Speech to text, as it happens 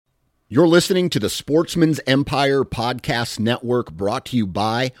You're listening to the Sportsman's Empire Podcast Network, brought to you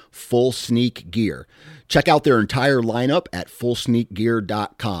by Full Sneak Gear. Check out their entire lineup at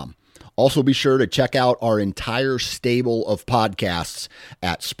fullsneakgear.com. Also be sure to check out our entire stable of podcasts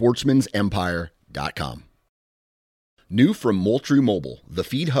at sportsmansempire.com. New from Moultrie Mobile, the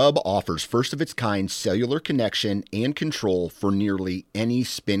Feed Hub offers first-of-its-kind cellular connection and control for nearly any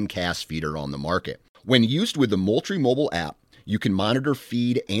spin cast feeder on the market. When used with the Moultrie Mobile app, you can monitor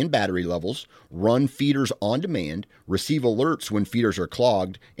feed and battery levels, run feeders on demand, receive alerts when feeders are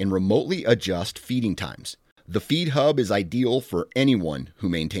clogged, and remotely adjust feeding times. The Feed Hub is ideal for anyone who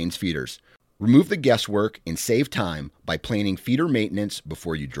maintains feeders. Remove the guesswork and save time by planning feeder maintenance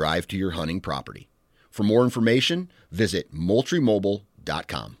before you drive to your hunting property. For more information, visit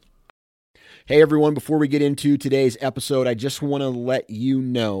moultriemobile.com. Hey everyone, before we get into today's episode, I just want to let you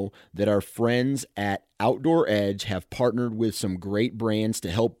know that our friends at Outdoor Edge have partnered with some great brands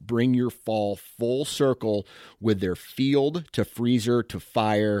to help bring your fall full circle with their Field to Freezer to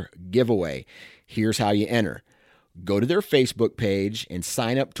Fire giveaway. Here's how you enter. Go to their Facebook page and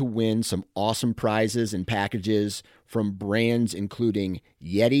sign up to win some awesome prizes and packages from brands including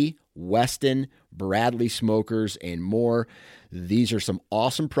Yeti, Weston, Bradley Smokers, and more. These are some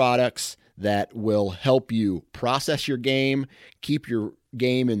awesome products that will help you process your game, keep your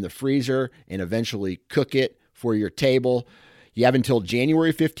game in the freezer, and eventually cook it for your table. You have until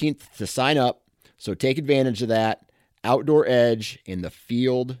January 15th to sign up, so take advantage of that. Outdoor Edge in the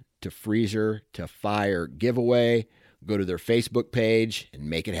Field to Freezer to Fire giveaway. Go to their Facebook page and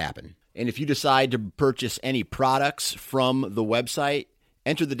make it happen. And if you decide to purchase any products from the website,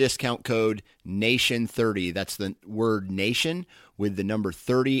 enter the discount code NATION30. That's the word nation with the number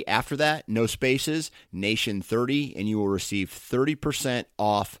 30 after that, no spaces, NATION30, and you will receive 30%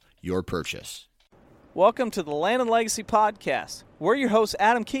 off your purchase. Welcome to the Land and Legacy Podcast. We're your hosts,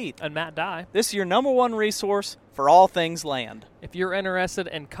 Adam Keith and Matt Dye. This is your number one resource for all things land. If you're interested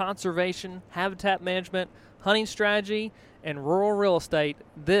in conservation, habitat management, hunting strategy, and rural real estate,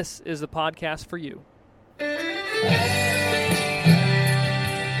 this is the podcast for you.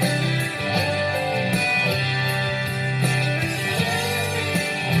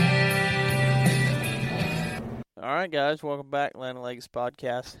 All right, guys, welcome back, Land and Legacy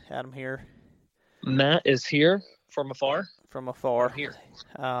Podcast. Adam here. Matt is here from afar. From afar. I'm here.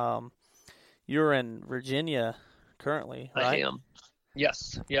 You're in Virginia currently, right? I am.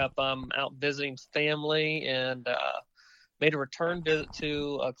 Yes. Yep. I'm out visiting family and made a return visit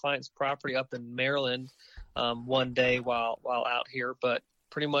to a client's property up in Maryland one day while out here, but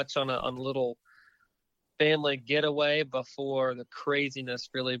pretty much on a little family getaway before the craziness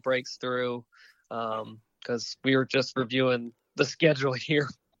really breaks through. Because we were just reviewing the schedule here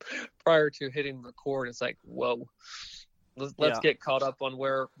prior to hitting record. It's like, whoa, let's get caught up on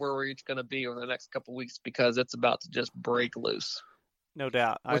where we're each going to be over the next couple of weeks, because it's about to just break loose. No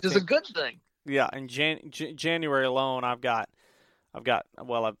doubt, which is a good thing. Yeah, in January alone, I was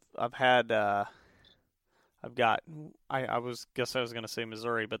going to say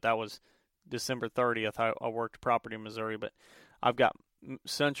Missouri, but that was December 30th. I worked property in Missouri, but I've got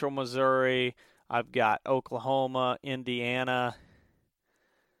Central Missouri. I've got Oklahoma, Indiana,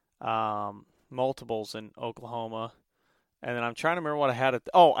 multiples in Oklahoma, and then I'm trying to remember what I had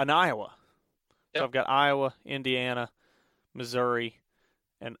and Iowa. Yep. So I've got Iowa, Indiana, Missouri,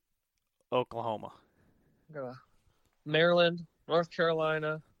 and Oklahoma. Maryland, North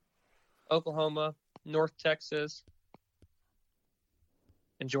Carolina, Oklahoma, North Texas,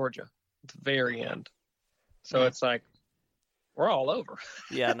 and Georgia at the very end. So it's like, we're all over.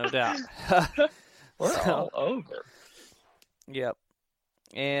 Yeah, no doubt. We're all over. Yep.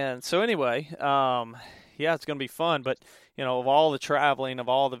 And so anyway, it's going to be fun. But, of all the traveling, of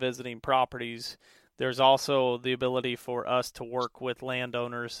all the visiting properties, there's also the ability for us to work with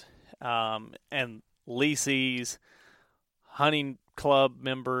landowners and leasees, hunting club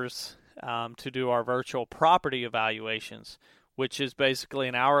members to do our virtual property evaluations, which is basically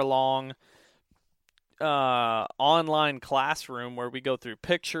an hour-long online classroom where we go through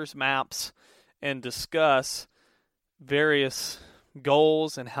pictures, maps, and discuss various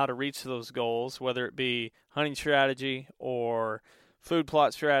goals and how to reach those goals, whether it be hunting strategy or food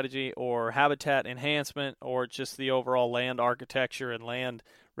plot strategy or habitat enhancement or just the overall land architecture and land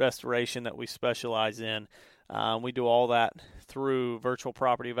restoration that we specialize in. We do all that through virtual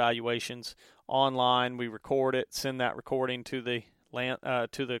property evaluations online. We record it, send that recording to the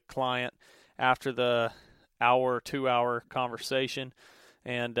client after the hour, 2-hour conversation.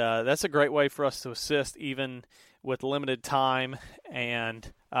 And that's a great way for us to assist even with limited time,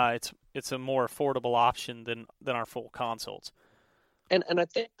 and it's a more affordable option than our full consults. And I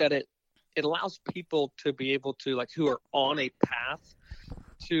think that it allows people to be able to, like, who are on a path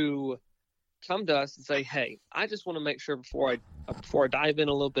to come to us and say, hey, I just want to make sure before I dive in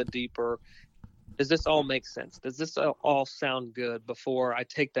a little bit deeper, does this all make sense? Does this all sound good before I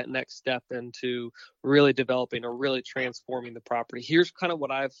take that next step into really developing or really transforming the property? Here's kind of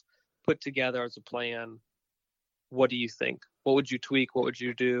what I've put together as a plan. What do you think? What would you tweak? What would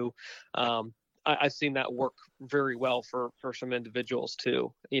you do? I've seen that work very well for some individuals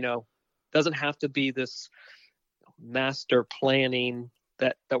too. Doesn't have to be this master planning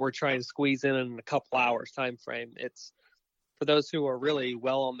that we're trying to squeeze in a couple hours time frame. It's for those who are really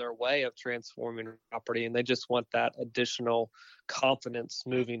well on their way of transforming property, and they just want that additional confidence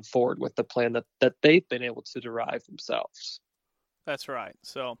moving forward with the plan that they've been able to derive themselves. That's right.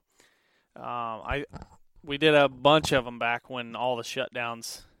 So we did a bunch of them back when all the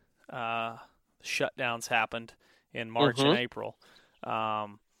shutdowns happened in March and April.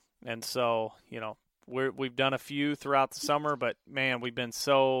 And so, we've done a few throughout the summer, but man, we've been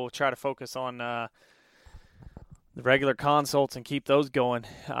try to focus on the regular consults and keep those going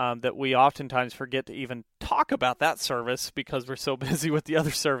that we oftentimes forget to even talk about that service because we're so busy with the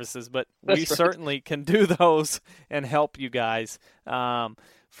other services. But we certainly can do those and help you guys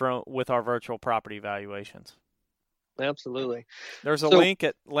with our virtual property evaluations. Absolutely. There's a link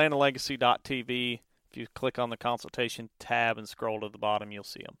at landoflegacy.tv. If you click on the consultation tab and scroll to the bottom, you'll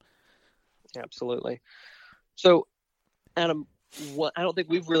see them. Absolutely. So, Adam, I don't think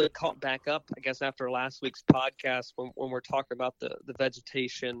we've really caught back up, I guess, after last week's podcast when we're talking about the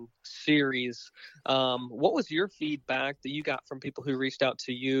vegetation series. What was your feedback that you got from people who reached out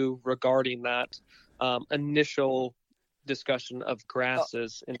to you regarding that initial discussion of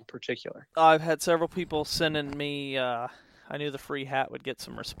grasses in particular? I've had several people sending me, I knew the free hat would get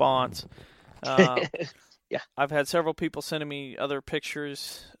some response. Yeah. I've had several people sending me other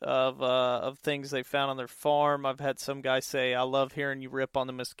pictures of things they found on their farm. I've had some guy say, I love hearing you rip on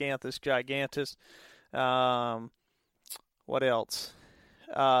the Miscanthus gigantus. What else?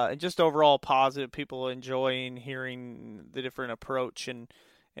 And just overall positive, people enjoying hearing the different approach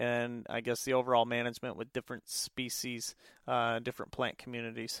and I guess the overall management with different species, different plant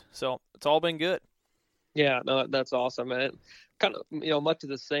communities. So it's all been good. Yeah, no, that's awesome. And kind of, much of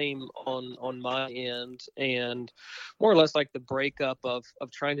the same on my end, and more or less like the breakup of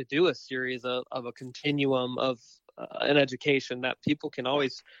trying to do a series of a continuum of an education that people can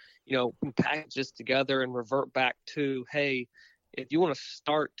always, package this together and revert back to, hey, if you want to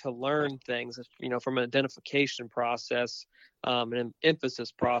start to learn things, from an identification process, an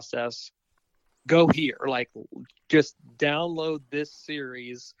emphasis process, go here. Like, just download this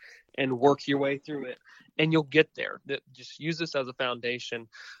series and work your way through it, and you'll get there. Just use this as a foundation.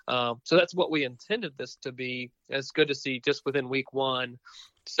 So that's what we intended this to be. It's good to see just within week one,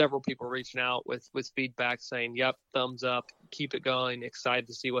 several people reaching out with feedback saying, yep, thumbs up, keep it going, excited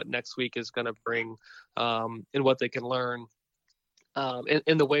to see what next week is going to bring and what they can learn.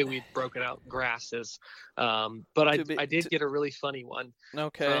 In the way we've broken out grasses. But I did get a really funny one.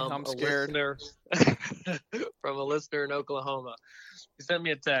 Okay, I'm scared. From a listener in Oklahoma. He sent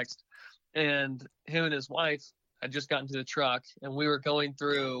me a text, and him and his wife had just gotten to the truck, and we were going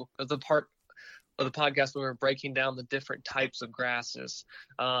through the part of the podcast where we were breaking down the different types of grasses.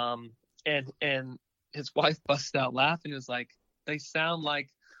 And his wife busted out laughing. It was like, they sound like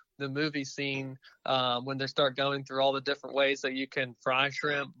the movie scene when they start going through all the different ways that you can fry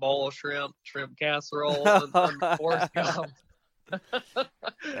shrimp, bowl of shrimp, shrimp casserole, and Forrest Gump.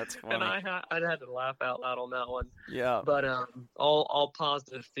 That's funny. And I had to laugh out loud on that one. Yeah. But all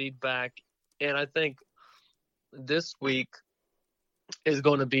positive feedback, and I think this week is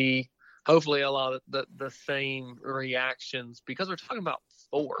going to be hopefully a lot of the same reactions, because we're talking about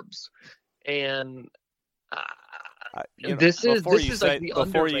forbs, and before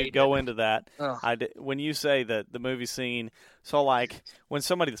underrated. you go into that, when you say that the movie scene, so like when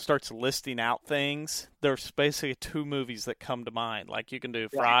somebody starts listing out things, there's basically two movies that come to mind. Like you can do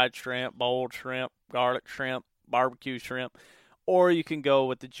fried shrimp, boiled shrimp, garlic shrimp, barbecue shrimp, or you can go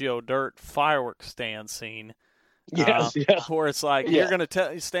with the Joe Dirt fireworks stand scene. Yes, where it's like you're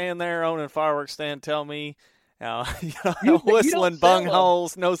gonna stand there owning a fireworks stand, tell me. You whistling bung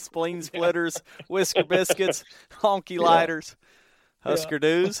holes, no spleen splitters, whisker biscuits, honky lighters, Husker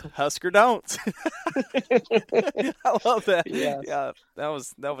do's, Husker don'ts. I love that. Yes. Yeah, that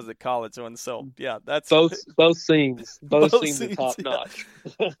was a college one. So yeah, that's both scenes. Both scenes are top notch.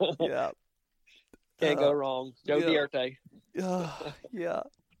 Yeah, can't go wrong. Joe Dierte. Yeah.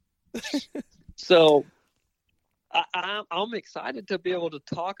 So I'm excited to be able to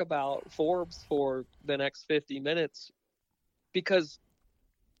talk about forbs for the next 50 minutes, because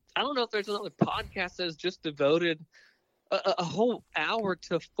I don't know if there's another podcast that is just devoted a whole hour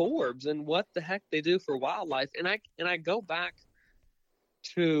to forbs and what the heck they do for wildlife. And I go back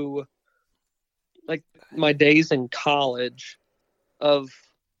to like my days in college of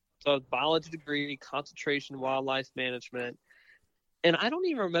a biology degree, concentration wildlife management. And I don't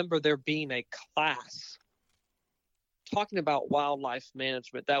even remember there being a class talking about wildlife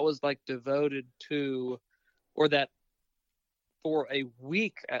management that was like devoted to, or that for a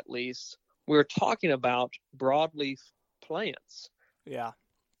week at least, we were talking about broadleaf plants. Yeah.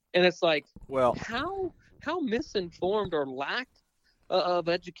 And it's like, well, how misinformed or lack of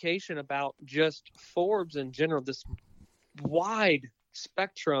education about just forbs in general, this wide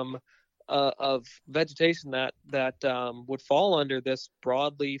spectrum of vegetation that would fall under this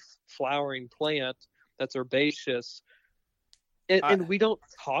broadleaf flowering plant that's herbaceous. And we don't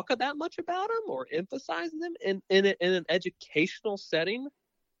talk that much about them or emphasize them in an educational setting.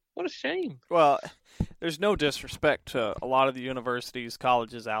 What a shame. Well, there's no disrespect to a lot of the universities,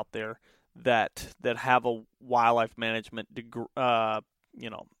 colleges out there that have a wildlife management degree.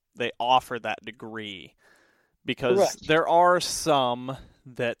 They offer that degree because Correct. there are some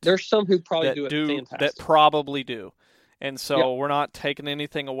there's some who probably do it fantastic. That probably do, and so Yep. we're not taking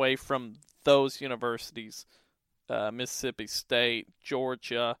anything away from those universities. Mississippi State,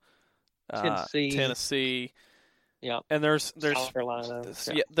 Georgia, Tennessee. Yeah, and there's South Carolina.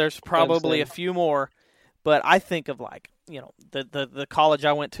 there's probably a few more, but I think of like the college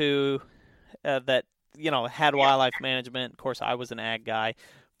I went to that had wildlife management. Of course, I was an ag guy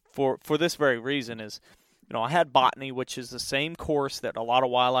for this very reason. Is I had botany, which is the same course that a lot of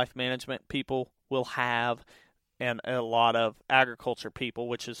wildlife management people will have, and a lot of agriculture people,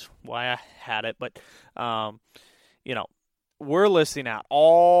 which is why I had it. But we're listing out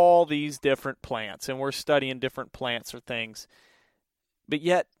all these different plants, and we're studying different plants or things. But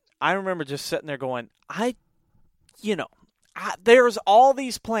yet, I remember just sitting there going, there's all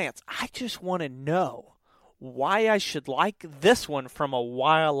these plants. I just want to know why I should like this one from a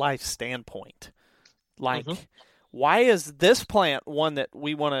wildlife standpoint. Like, why is this plant one that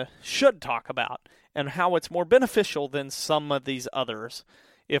we should talk about, and how it's more beneficial than some of these others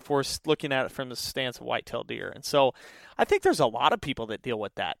if we're looking at it from the stance of white-tailed deer. And so I think there's a lot of people that deal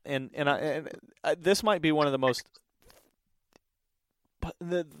with that. And this might be one of the most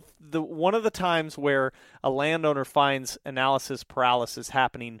one of the times where a landowner finds analysis paralysis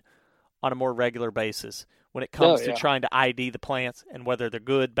happening on a more regular basis when it comes to trying to ID the plants and whether they're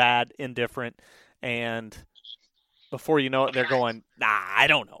good, bad, indifferent. And before you know it, they're going, I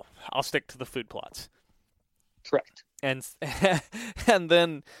don't know. I'll stick to the food plots. Correct. And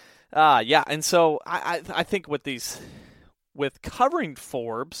then, and so I think with covering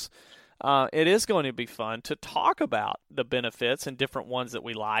forbs, it is going to be fun to talk about the benefits and different ones that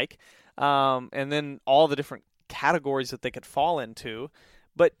we like, and then all the different categories that they could fall into.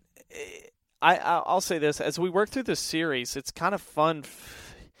 But I'll say this, as we work through this series, it's kind of fun,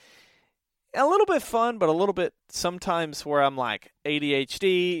 a little bit fun, but a little bit sometimes where I'm like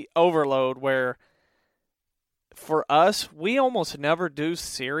ADHD overload, where for us, we almost never do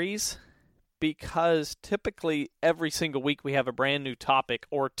series because typically every single week we have a brand new topic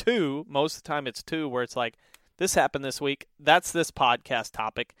or two. Most of the time it's two, where it's like, this happened this week. That's this podcast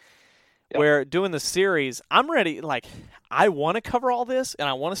topic. Yep. Where doing the series, I'm ready. Like, I want to cover all this and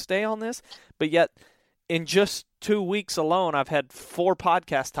I want to stay on this. But yet in just 2 weeks alone, I've had 4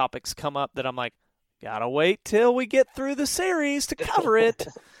 podcast topics come up that I'm like, gotta wait till we get through the series to cover it.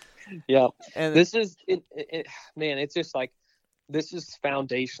 Yeah, and this is man. It's just like, this is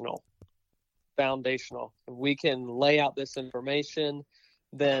foundational. If we can lay out this information,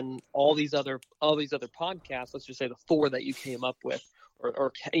 then all these other podcasts, let's just say the 4 that you came up with,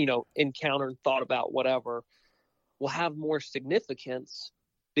 or encountered, thought about, whatever, will have more significance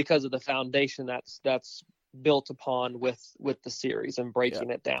because of the foundation that's built upon with the series and breaking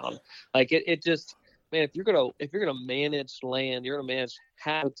it down. Like it just. Man, if you're gonna manage land, you're gonna manage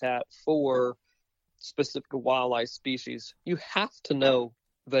habitat for specific wildlife species, you have to know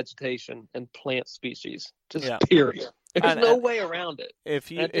vegetation and plant species. Just period. There's no way around it. If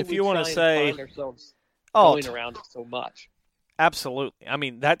you want to say, going around it so much. Absolutely. I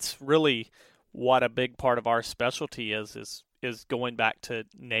mean, that's really what a big part of our specialty is going back to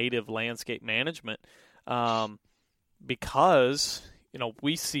native landscape management, because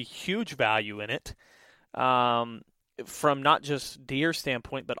we see huge value in it. From not just deer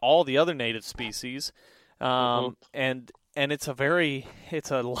standpoint, but all the other native species, and it's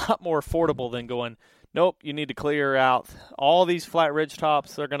a lot more affordable than going, nope, you need to clear out all these flat ridge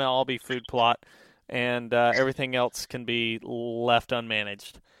tops. They're going to all be food plot, and everything else can be left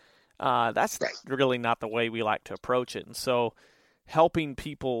unmanaged. That's really not the way we like to approach it. And so helping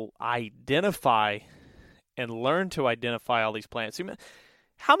people identify and learn to identify all these plants.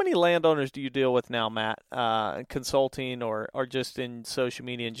 How many landowners do you deal with now, Matt, consulting or just in social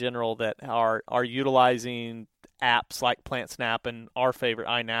media in general that are utilizing apps like PlantSnap and our favorite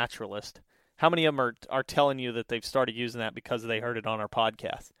iNaturalist? How many of them are telling you that they've started using that because they heard it on our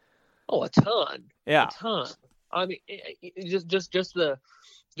podcast? Oh, a ton. Yeah. A ton. I mean, just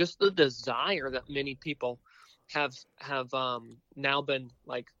the desire that many people have now been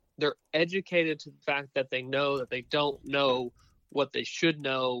like, they're educated to the fact that they know that they don't know what they should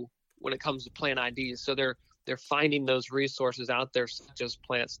know when it comes to plant IDs. So they're finding those resources out there, such as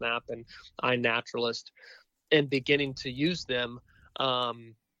PlantSnap and iNaturalist, and beginning to use them.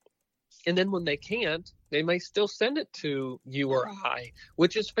 And then when they can't, they may still send it to you or I,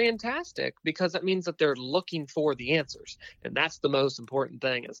 which is fantastic, because that means that they're looking for the answers. And that's the most important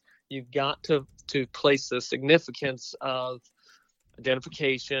thing, is you've got to place the significance of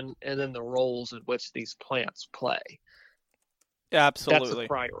identification and then the roles in which these plants play. Yeah, absolutely. That's a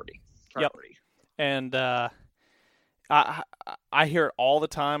priority. Yep. And I hear it all the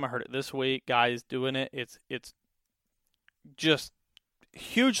time. I heard it this week. Guys doing it. It's just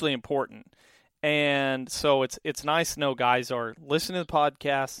hugely important. And so it's nice to know guys are listening to the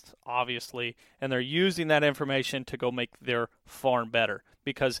podcast, obviously, and they're using that information to go make their farm better,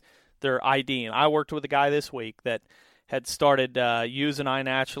 because they're IDing. I worked with a guy this week that had started using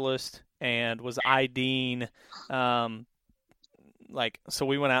iNaturalist and was IDing. So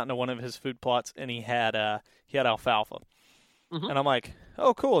we went out into one of his food plots, and he had alfalfa. Mm-hmm. And I'm like,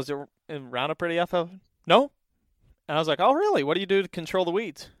 oh, cool. Is there Roundup Ready alfalfa? No. And I was like, oh, really? What do you do to control the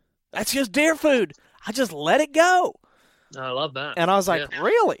weeds? That's just deer food. I just let it go. I love that. And I was like,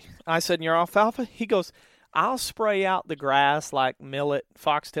 really? I said, in your alfalfa? He goes, I'll spray out the grass like millet,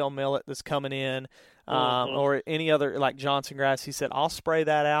 foxtail millet that's coming in, or any other, like Johnson grass. He said, I'll spray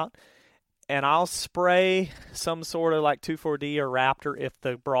that out. And I'll spray some sort of like 2,4-D or Raptor if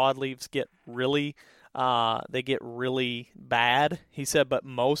the broadleaves get really bad. He said, but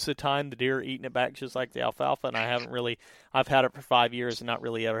most of the time the deer are eating it back just like the alfalfa, and I've had it for 5 years and not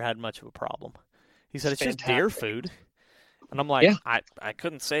really ever had much of a problem. He said, it's just deer food. And I'm like, yeah. I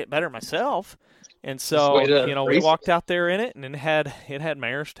couldn't say it better myself. And so, we walked out there in it, and it had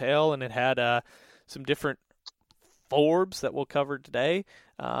mare's tail, and it had some different forbs that we'll cover today.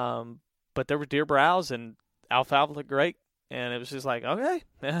 But there were deer browse, and alfalfa looked great. And it was just like, okay,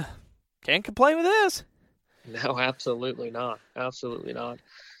 can't complain with this. No, absolutely not. Absolutely not.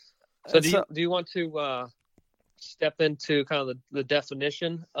 So do you want to step into kind of the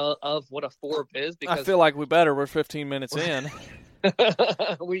definition of what a forb is? Because I feel like we better. We're 15 minutes in.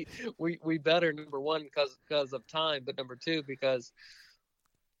 we better, number one, because of time, but number two, because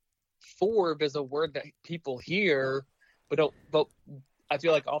forb is a word that people hear, but I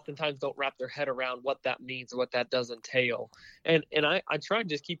feel like oftentimes don't wrap their head around what that means or what that does entail. And I try to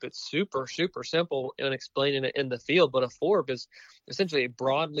just keep it super, super simple in explaining it in the field. But a forb is essentially a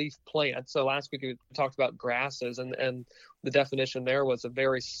broadleaf plant. So last week we talked about grasses, and the definition there was a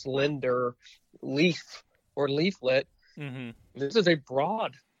very slender leaf or leaflet. Mm-hmm. This is a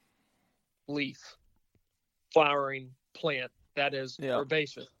broad leaf flowering plant that is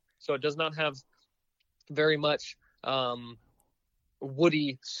herbaceous. So it does not have very much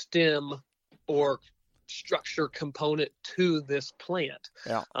woody stem or structure component to this plant.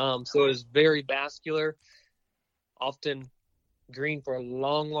 Yeah. So it is very vascular, often green for a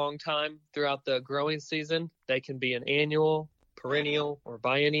long, long time throughout the growing season. They can be an annual, perennial, or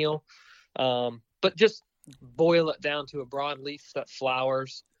biennial. But just boil it down to a broadleaf that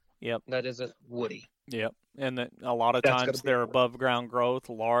flowers. Yep. That isn't woody. Yep. And that a lot of times their above ground growth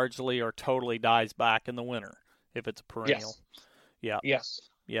largely or totally dies back in the winter if it's a perennial. Yes. Yeah. Yes.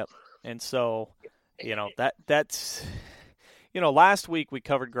 Yep. And so, that's last week we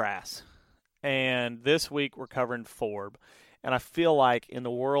covered grass, and this week we're covering forb. And I feel like in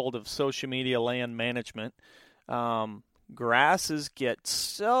the world of social media land management, grasses get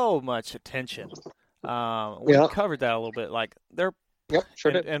so much attention. We covered that a little bit. Like they're,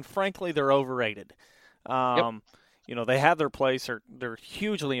 and frankly, they're overrated. They have their place, or they're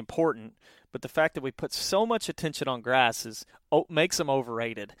hugely important. But the fact that we put so much attention on grasses makes them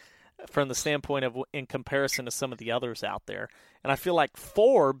overrated from the standpoint of in comparison to some of the others out there. And I feel like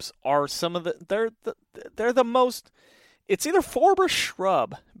forbs are they're the most. It's either forb or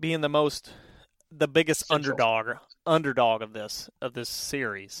shrub being the biggest underdog of this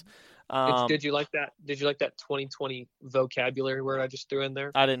series. Did you like that? Did you like that 2020 vocabulary word I just threw in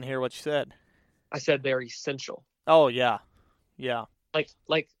there? I didn't hear what you said. I said they're essential. Oh yeah, yeah.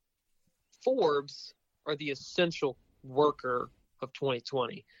 Like forbs are the essential worker of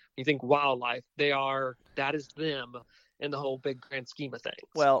 2020. You think wildlife, that is them in the whole big grand scheme of things.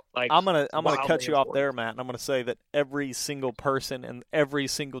 Well, like I'm gonna cut you off important. there, Matt, and I'm gonna say that every single person and every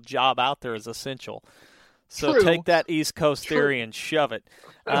single job out there is essential. So True. take that East Coast theory and shove it.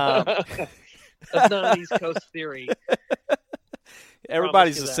 That's not an East Coast theory.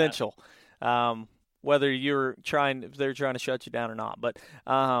 Everybody's Promise you essential, whether they're trying to shut you down or not. But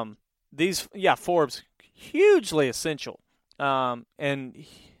forbs hugely essential, and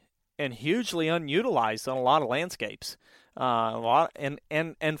hugely unutilized on a lot of landscapes.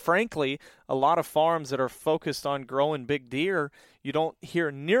 And frankly, a lot of farms that are focused on growing big deer, you don't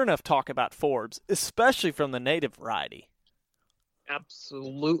hear near enough talk about forbs, especially from the native variety.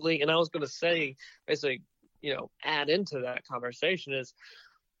 Absolutely. And I was going to say, basically, add into that conversation is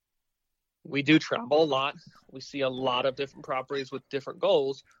we do travel a lot. We see a lot of different properties with different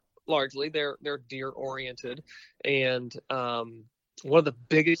goals. Largely, they're deer oriented. And one of the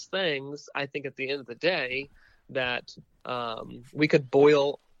biggest things, I think, at the end of the day, that we could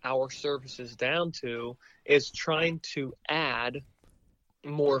boil our services down to is trying to add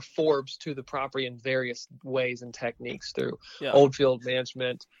more forbs to the property in various ways and techniques through old field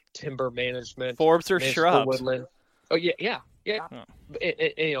management, timber management. Forbs or shrubs. Woodland. Oh, yeah.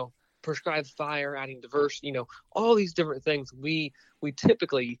 And, prescribed fire, adding diverse, all these different things. We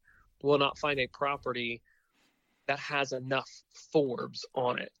typically will not find a property that has enough forbs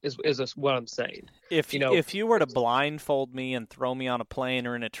on it, is what I'm saying. If you were to blindfold me and throw me on a plane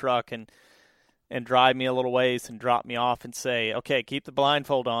or in a truck and drive me a little ways and drop me off and say, okay, keep the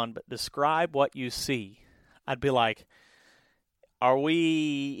blindfold on, but describe what you see, I'd be like, are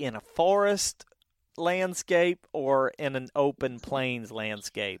we in a forest landscape or in an open plains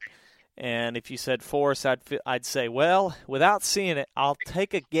landscape? And if you said forest, I'd say, well, without seeing it, I'll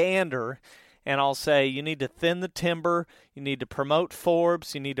take a gander and I'll say you need to thin the timber, you need to promote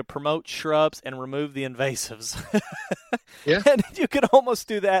forbs, you need to promote shrubs, and remove the invasives. Yeah. And you could almost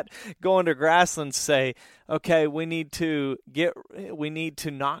do that going to grasslands, say, okay, we need to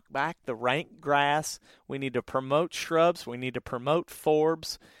knock back the rank grass, we need to promote shrubs, we need to promote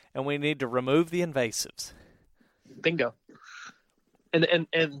forbs, and we need to remove the invasives. Bingo. And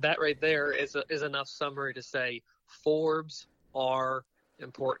that right there is enough summary to say forbs are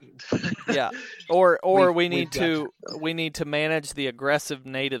important. Yeah. Or we need to manage the aggressive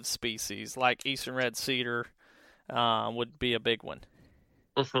native species like eastern red cedar would be a big one.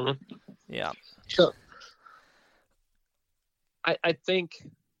 Mm-hmm. Yeah. So I think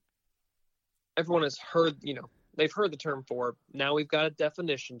everyone has heard, they've heard the term forb. Now we've got a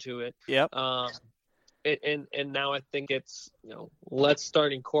definition to it. Yep. And now I think it's, let's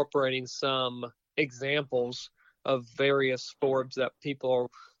start incorporating some examples of various forbs that people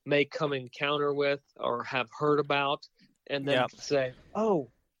may come encounter with or have heard about, and then say, oh,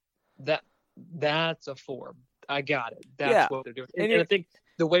 that's a forb. I got it. That's what they're doing. And I think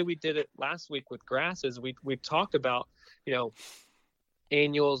the way we did it last week with grasses, we talked about,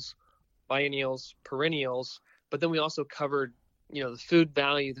 annuals, biennials, perennials, but then we also covered, the food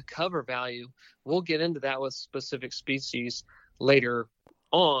value, the cover value. We'll get into that with specific species later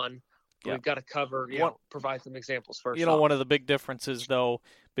on. We've got to cover, provide some examples first. One of the big differences, though,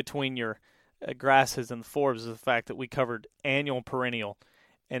 between your grasses and the forbs is the fact that we covered annual and perennial,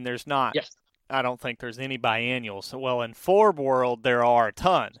 and there's not. Yes. I don't think there's any biennials. Well, in forb world, there are a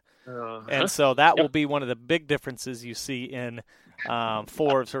ton. And so that will be one of the big differences you see in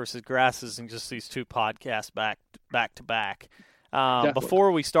forbs versus grasses in just these two podcasts back to back.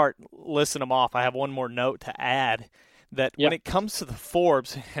 Before we start listing them off, I have one more note to add. That when it comes to the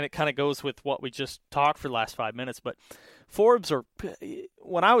forbs, and it kind of goes with what we just talked for the last 5 minutes, but forbs are,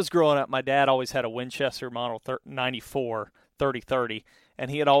 when I was growing up, my dad always had a Winchester Model 94 30-30,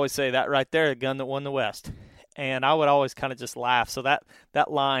 and he'd always say, that right there, the gun that won the West. And I would always kind of just laugh. So that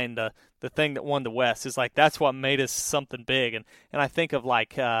line, the thing that won the West, is like, that's what made us something big. And I think of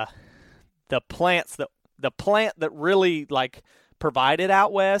like the plant that really like provided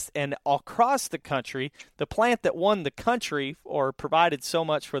out west and across the country, the plant that won the country or provided so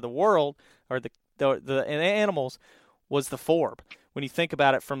much for the world or the animals was the forb. When you think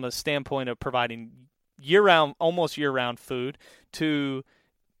about it from the standpoint of providing almost year-round food to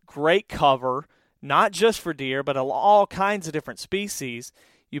great cover, not just for deer, but all kinds of different species,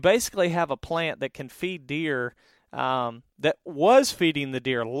 you basically have a plant that can feed deer that was feeding the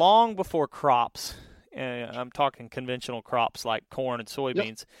deer long before crops. I'm talking conventional crops like corn and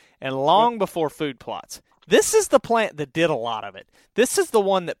soybeans, and long before food plots. This is the plant that did a lot of it. This is the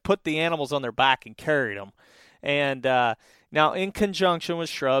one that put the animals on their back and carried them. And Now, in conjunction with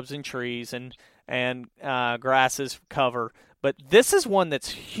shrubs and trees and grasses cover. But this is one that's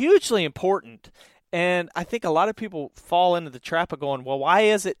hugely important. And I think a lot of people fall into the trap of going, well, why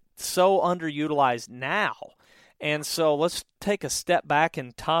is it so underutilized now? And so let's take a step back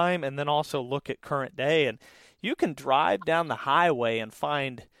in time and then also look at current day. And you can drive down the highway and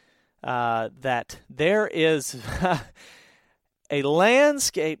find that there is a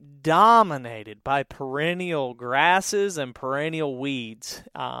landscape dominated by perennial grasses and perennial weeds,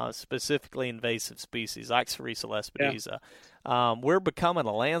 specifically invasive species like Sericea lespedeza. We're becoming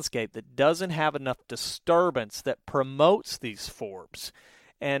a landscape that doesn't have enough disturbance that promotes these forbs.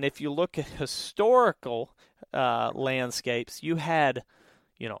 And if you look at historical landscapes, you had,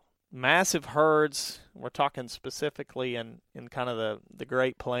 massive herds. We're talking specifically in kind of the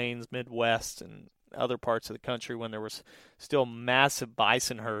Great Plains, Midwest, and other parts of the country when there was still massive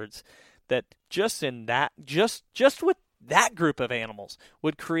bison herds that just with that group of animals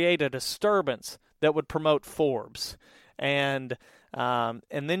would create a disturbance that would promote forbs. And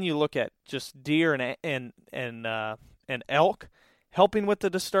then you look at just deer and elk helping with the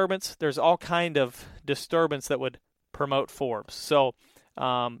disturbance. There's all kind of disturbance that would promote forbs. So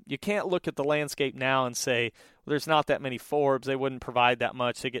you can't look at the landscape now and say, well, there's not that many forbs. They wouldn't provide that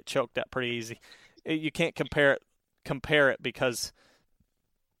much. They get choked up pretty easy. You can't compare it because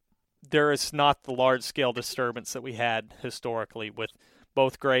there is not the large-scale disturbance that we had historically with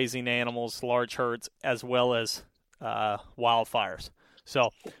both grazing animals, large herds, as well as wildfires. So,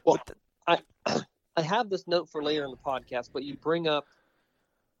 well, I have this note for later in the podcast, but you bring up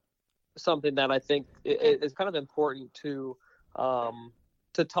something that I think is kind of important to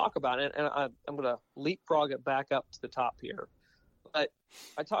talk about, and I'm going to leapfrog it back up to the top here. But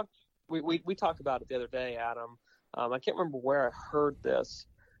we talked about it the other day, Adam. I can't remember where I heard this,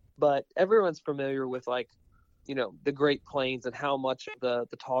 but everyone's familiar with the Great Plains and how much of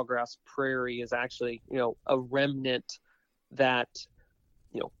the tallgrass prairie is actually, a remnant that,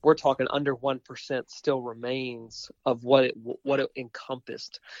 we're talking under 1% still remains of what it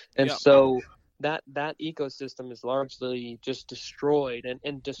encompassed. And so that ecosystem is largely just destroyed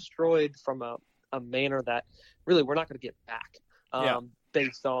and destroyed from a manner that really we're not going to get back.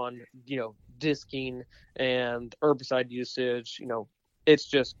 Based on, disking and herbicide usage, it's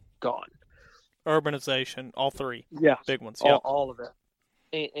just gone. Urbanization, all three. Yeah. Big ones. All of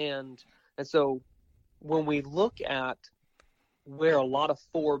it. And so when we look at where a lot of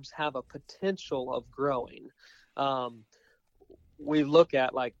forbs have a potential of growing, we look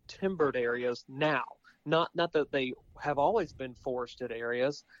at timbered areas now. Not that they have always been forested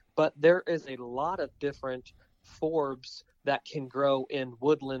areas, but there is a lot of different forbs that can grow in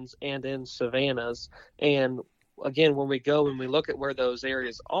woodlands and in savannas. And again, when we go and we look at where those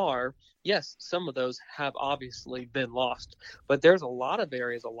areas are, yes, some of those have obviously been lost, but there's a lot of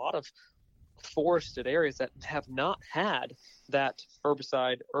areas, a lot of forested areas that have not had that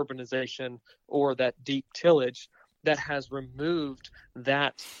herbicide urbanization or that deep tillage that has removed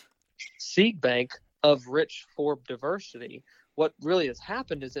that seed bank of rich forb diversity. What really has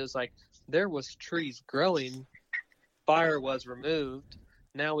happened is there was trees growing, fire was removed.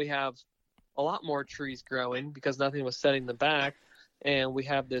 Now we have a lot more trees growing because nothing was setting them back, and we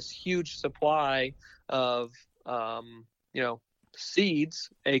have this huge supply of seeds,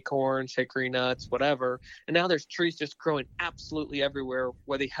 acorns, hickory nuts, whatever, and now there's trees just growing absolutely everywhere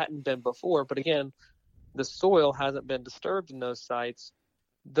where they hadn't been before. But again, the soil hasn't been disturbed in those sites.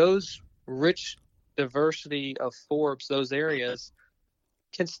 Those rich diversity of forbs, those areas,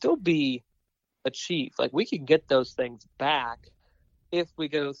 can still be achieved. We can get those things back if we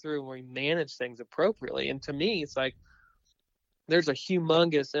go through and we manage things appropriately. And to me, it's there's a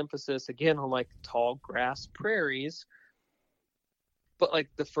humongous emphasis again on tall grass prairies, but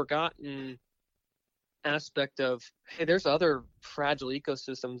the forgotten aspect of, hey, there's other fragile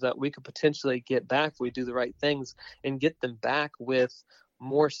ecosystems that we could potentially get back if we do the right things and get them back with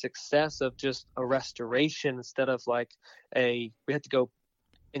more success of just a restoration instead of we have to go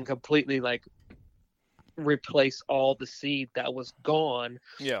and completely replace all the seed that was gone.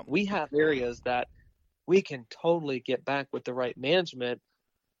 Yeah. We have areas that we can totally get back with the right management,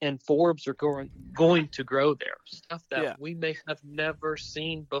 and forbs are going to grow there. Stuff that we may have never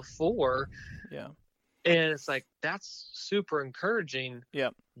seen before. Yeah. And it's that's super encouraging. Yeah.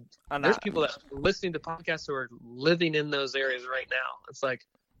 And there's people that are listening to podcasts who are living in those areas right now. It's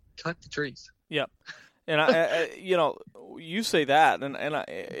cut the trees. Yeah. And I you say that, and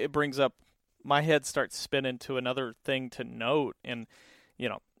it brings up, my head starts spinning to another thing to note. And,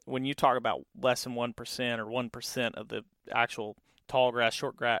 when you talk about less than 1% or 1% of the actual tall grass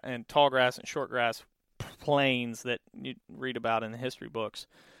and short grass plains that you read about in the history books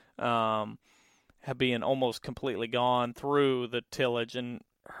have been almost completely gone through the tillage and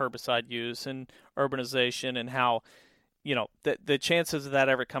herbicide use and urbanization, and how, you know, the chances of that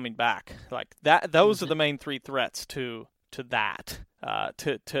ever coming back, like that, those are the main three threats to that,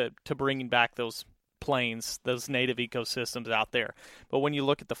 to bringing back those plains, those native ecosystems out there. But when you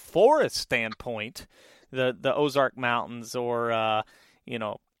look at the forest standpoint, the Ozark Mountains, or you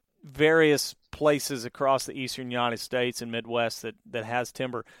know, various places across the eastern United States and Midwest that has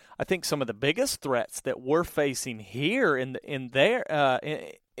timber, I think some of the biggest threats that we're facing here in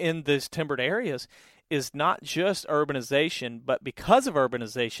these timbered areas is not just urbanization, but because of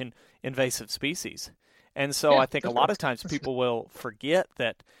urbanization, invasive species. And so I think a lot of times people will forget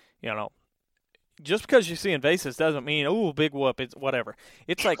that, you know, just because you see invasives doesn't mean, oh, big whoop, it's whatever.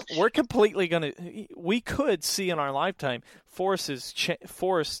 It's like we could see in our lifetime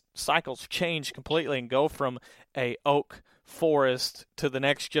forest cycles change completely and go from a oak forest to the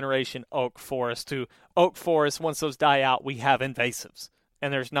next generation oak forest to oak forest. Once those die out, we have invasives.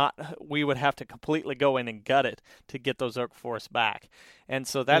 And we would have to completely go in and gut it to get those oak forests back. And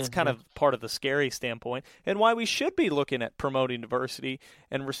so that's kind of part of the scary standpoint, and why we should be looking at promoting diversity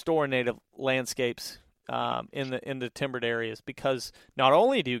and restoring native landscapes in the timbered areas, because not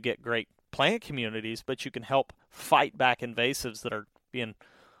only do you get great plant communities, but you can help fight back invasives that are being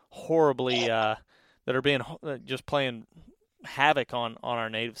horribly, just playing havoc on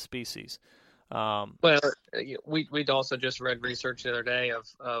our native species. Well, we'd also just read research the other day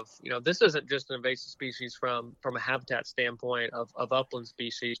of you know, this isn't just an invasive species from a habitat standpoint of upland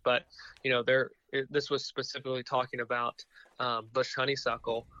species, but you know, this was specifically talking about bush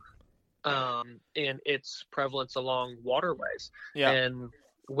honeysuckle and its prevalence along waterways. Yeah. And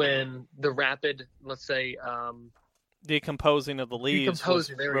when the rapid, let's say, decomposing of the leaves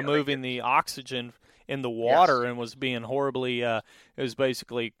was removing the oxygen in the water, and was being horribly it was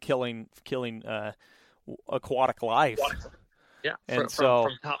basically killing aquatic life. Yeah, and from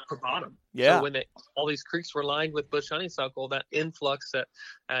top to bottom. Yeah. So when all these creeks were lined with bush honeysuckle, that influx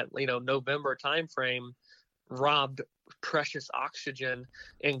at you know, November timeframe robbed precious oxygen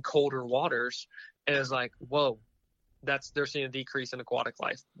in colder waters, and it's like, whoa, they're seeing a decrease in aquatic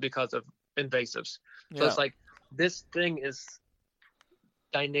life because of invasives. So it's like, this thing is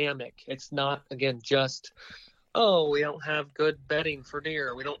dynamic. It's not, again, just, oh, we don't have good bedding for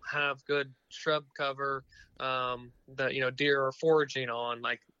deer, we don't have good shrub cover that, you know, deer are foraging on.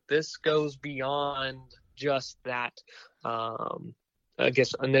 Like, this goes beyond just that I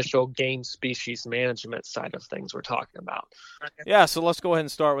guess initial game species management side of things we're talking about. Yeah, so let's go ahead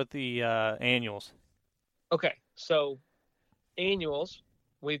and start with the annuals. Okay, so annuals,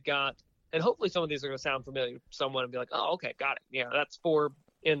 we've got, and hopefully some of these are going to sound familiar to someone and be like, oh, okay, got it. Yeah, that's 4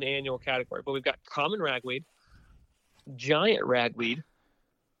 in the annual category. But we've got common ragweed, giant ragweed,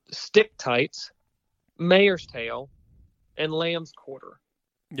 stick tights, mare's tail, and lamb's quarter.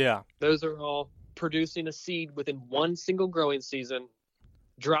 Yeah. Those are all producing a seed within one single growing season,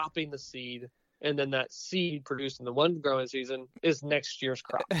 dropping the seed, and then that seed produced in the one growing season is next year's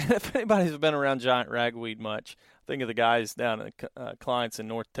crop. If anybody's been around giant ragweed much, think of the guys down at clients in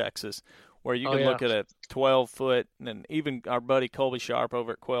North Texas, where you can look at a 12-foot, and even our buddy Colby Sharp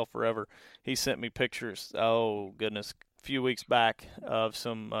over at Quail Forever, he sent me pictures, oh goodness, a few weeks back of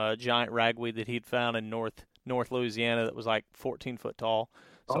some giant ragweed that he'd found in North Louisiana that was like 14-foot tall,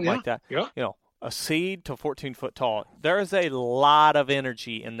 something like that. Yeah. You know, a seed to 14-foot tall. There is a lot of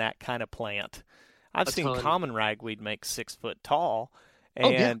energy in that kind of plant. I've seen common ragweed make 6 foot tall,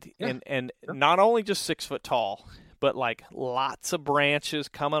 and not only just 6 foot tall, but like lots of branches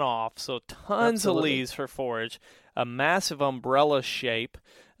coming off, so tons of leaves for forage, a massive umbrella shape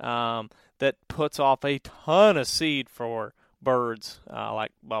that puts off a ton of seed for birds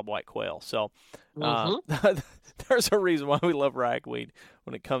like bobwhite quail. So there's a reason why we love ragweed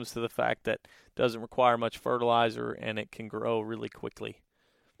when it comes to the fact that it doesn't require much fertilizer and it can grow really quickly.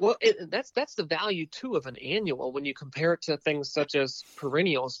 Well, that's the value, too, of an annual when you compare it to things such as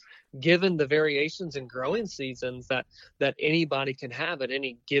perennials. Given the variations in growing seasons that anybody can have at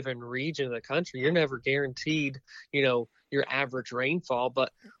any given region of the country, you're never guaranteed, you know, your average rainfall.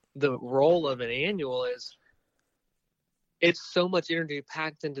 But the role of an annual is it's so much energy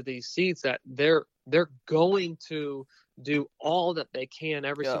packed into these seeds that they're going to do all that they can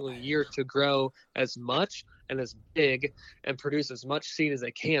every single year to grow as much and as big and produce as much seed as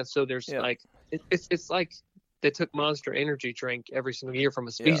they can. So there's like it's like they took Monster Energy drink every single year from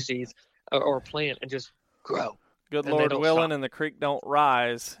a species or a plant and just grow. Good Lord willing, and the creek don't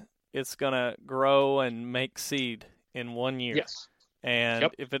rise, it's gonna grow and make seed in 1 year. Yes. And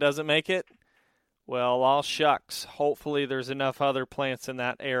if it doesn't make it, Well, all shucks. Hopefully there's enough other plants in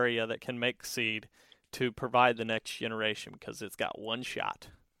that area that can make seed to provide the next generation because it's got one shot.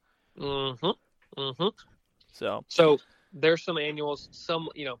 Mm-hmm. Mm-hmm. So there's some annuals, some,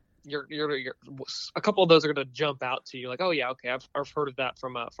 you're a couple of those are going to jump out to you like, oh yeah, okay, I've heard of that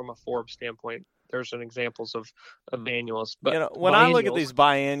from a Forbes standpoint. There's some examples of annuals, but when I look at these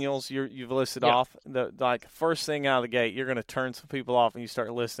biennials you've listed Yeah. off, the first thing out of the gate, you're going to turn some people off and you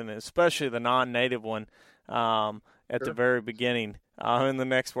start listening, especially the non-native one at the very beginning. In the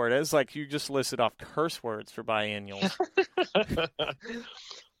next word, it's like you just listed off curse words for biennials.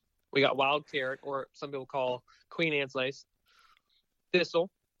 We got wild carrot, or some people call Queen Anne's lace, thistle.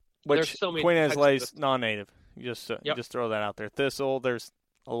 Which There's so many Queen Anne's types of lace, this. non-native. Just Yep. just throw that out there. Thistle. There's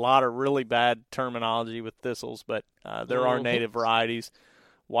a lot of really bad terminology with thistles, but there are Mhm. native varieties,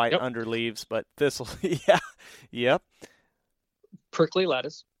 white Yep. underleaves, but thistle. Yeah, yep, Prickly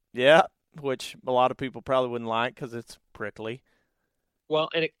lettuce. yeah. Which a lot of people probably wouldn't like because it's prickly. Well,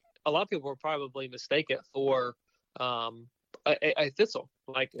 and a lot of people will probably mistake it for a thistle.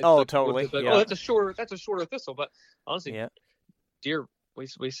 Like it's Oh, like, totally, yeah. Oh, that's a shorter thistle. But honestly, Yeah. deer,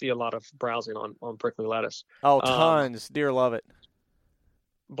 we see a lot of browsing on prickly lettuce. Oh, tons. Deer love it.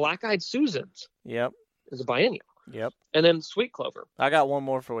 Black-eyed Susans Yep, is a biennial, yep. and then sweet clover. I got one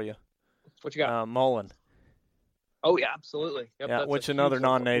more for you. What you got? Mullen. Oh yeah, absolutely. Yep, Yeah, that's which a another huge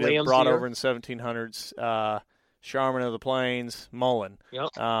one. non-native Lamb's brought deer. over in 1700s. Charmin of the Plains, mullen. Yep.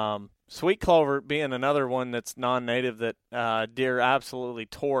 Sweet clover being another one that's non-native that deer absolutely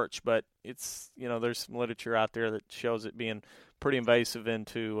torch, but it's there's some literature out there that shows it being pretty invasive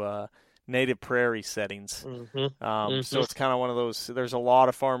into native prairie settings. Mm-hmm. So it's kind of one of those. There's a lot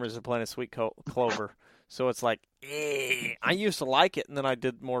of farmers that plant sweet clover, so it's like I used to like it, and then I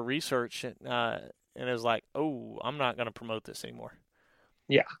did more research, and it was like, oh, I'm not going to promote this anymore.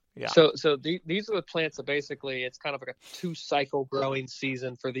 Yeah. Yeah. So these are the plants that basically it's kind of like a 2-cycle growing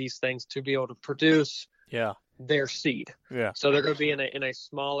season for these things to be able to produce Yeah. their seed. Yeah. So they're going to be in a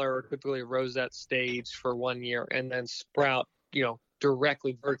smaller, typically rosette stage for 1 year, and then sprout,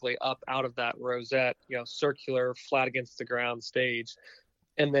 directly vertically up out of that rosette, circular, flat against the ground stage,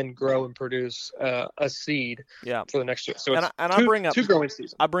 and then grow and produce a seed Yeah. for the next year. So And it's I bring up two growing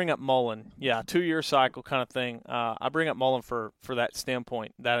seasons. I bring up mullen, 2-year cycle kind of thing. I bring up mullen for that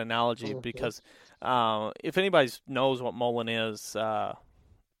standpoint, that analogy, Mhm. because if anybody knows what mullen is,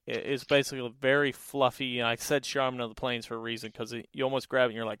 it's basically very fluffy. I said Charmin of the Plains for a reason because you almost grab it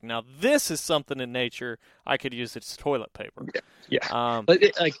and you're like, now this is something in nature I could use as toilet paper. Yeah. But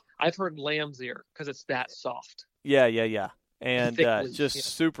I've heard lamb's ear because it's that soft. Yeah. And Thick leaf, just yeah.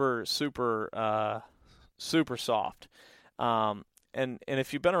 super soft. And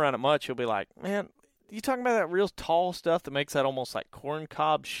if you've been around it much, you'll be like, man, you talking about that real tall stuff that makes that almost like corn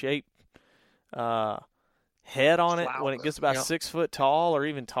cob shaped head on it when it gets about 6 foot tall or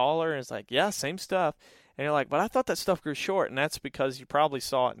even taller? And it's like, yeah, same stuff. And you're like, but I thought that stuff grew short, and that's because you probably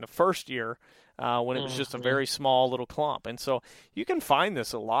saw it in the first year when it was just a very small little clump. And so you can find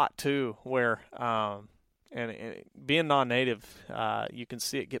this a lot too, where and being non-native, you can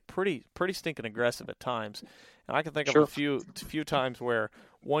see it get pretty stinking aggressive at times. And I can think of a few times where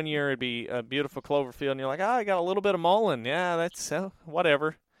 1 year it'd be a beautiful clover field, and you're like, I got a little bit of mullen. Yeah, that's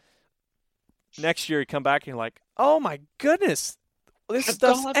whatever. Next year you come back and you're like, oh my goodness, this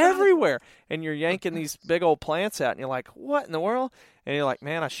stuff's everywhere. And you're yanking these big old plants out, and you're like, what in the world? And you're like,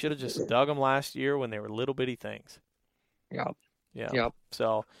 man, I should have just dug them last year when they were little bitty things. Yeah.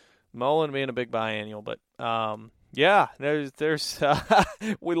 So mullen being a big biennial, but there's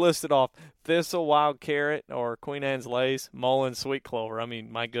we listed off thistle, wild carrot, or Queen Anne's lace, mullen, sweet clover. I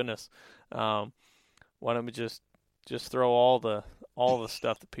mean, my goodness, why don't we just throw all the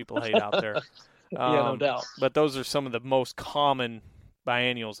stuff that people hate out there? No doubt. But those are some of the most common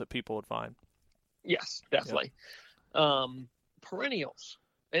biennials that people would find. Yes, definitely. Perennials,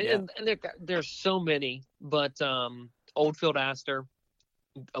 and there's so many, but Oldfield aster,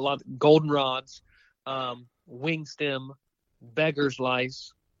 a lot of goldenrods, wingstem, beggar's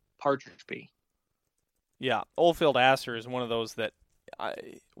lice, partridge pea. Yeah, Oldfield aster is one of those that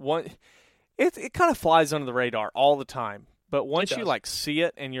it kind of flies under the radar all the time. But once you see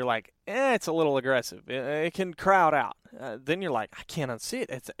it and you're like, it's a little aggressive. It can crowd out. Then you're like, I can't unsee it.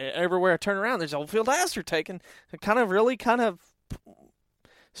 It's everywhere I turn around. There's Oldfield aster kind of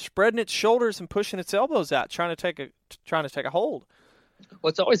spreading its shoulders and pushing its elbows out, trying to take a hold.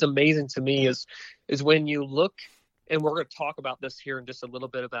 What's always amazing to me is when you look, and we're going to talk about this here in just a little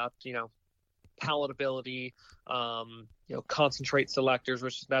bit about palatability, concentrate selectors,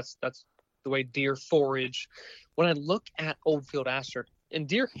 which that's the way deer forage. When I look at Oldfield aster, and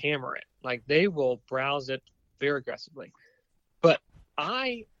deer hammer it, Like they will browse it very aggressively. But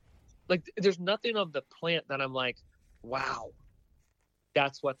there's nothing of the plant that I'm like, wow,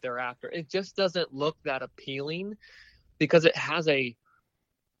 that's what they're after. It just doesn't look that appealing because it has it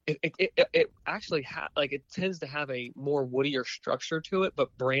actually it tends to have a more woodier structure to it,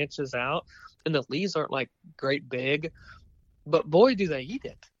 but branches out, and the leaves aren't like great big, but boy, do they eat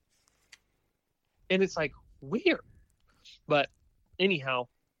it. And it's like weird. But anyhow,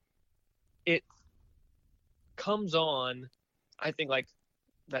 it comes on, I think, like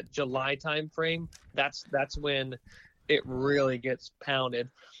that July time frame. That's when it really gets pounded.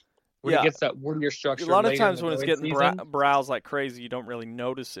 When it gets that woodier structure. A lot of times when it's getting browsed like crazy, you don't really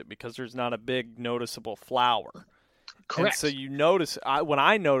notice it because there's not a big noticeable flower. Correct. And so you notice, when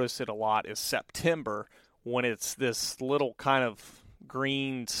I notice it a lot is September, when it's this little kind of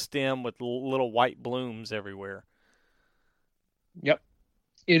green stem with little white blooms everywhere. Yep.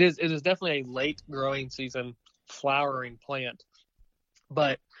 It is definitely a late growing season flowering plant.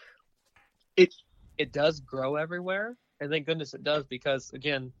 But it does grow everywhere, and thank goodness it does, because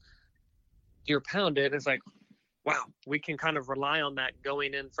again, deer pound it. It's like, wow, we can kind of rely on that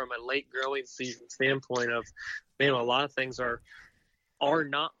going in from a late growing season standpoint of, man, a lot of things are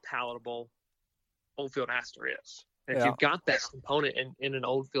not palatable. Oldfield aster is. And if you've got that component in an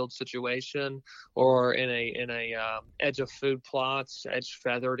old field situation or in a edge of food plots, edge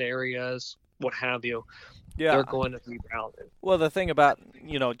feathered areas, what have you, they're going to be browsing. Well, the thing about,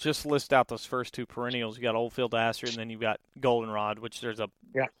 just list out those first two perennials. You got Oldfield aster, and then you've got goldenrod, which there's a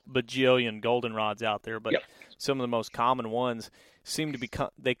bajillion goldenrods out there, but some of the most common ones seem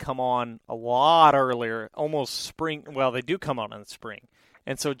to they come on a lot earlier, almost spring. Well, they do come on in the spring.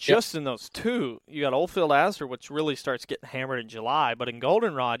 And so just in those two, you got Oldfield aster, which really starts getting hammered in July, but in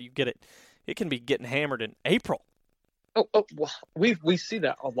goldenrod, you get it can be getting hammered in April. Oh, well, we see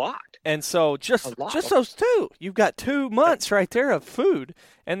that a lot. And so just those two, you've got 2 months right there of food.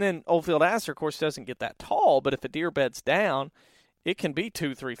 And then Oldfield aster, of course, doesn't get that tall, but if a deer beds down, it can be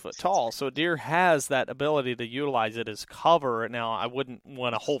 2-3 foot tall. So a deer has that ability to utilize it as cover. Now, I wouldn't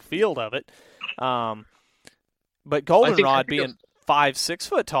want a whole field of it. But goldenrod being 5-6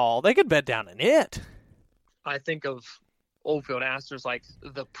 foot tall, they could bed down in it. I think of Oldfield asters like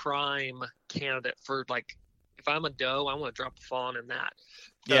the prime candidate for, like, if I'm a doe, I want to drop a fawn in that,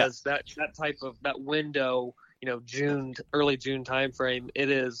 because that type of that window, early June time frame, it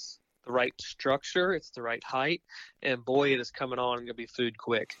is the right structure, it's the right height, and boy, it is coming on and gonna be food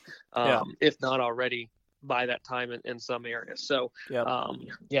quick, if not already by that time in some areas. So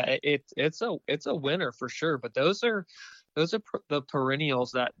it's a winner for sure. But those are the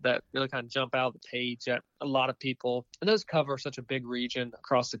perennials that really kind of jump out of the page at a lot of people, and those cover such a big region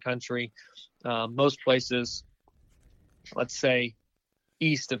across the country. Most places, let's say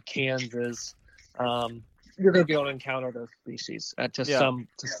east of Kansas, you're going to be able to encounter those species to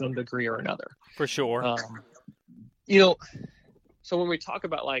some degree or another. For sure. So when we talk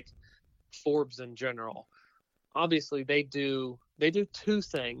about like forbs in general, obviously they do 2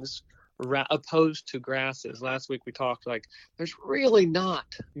 things opposed to grasses. Last week we talked like there's really not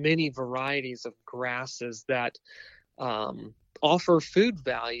many varieties of grasses that offer food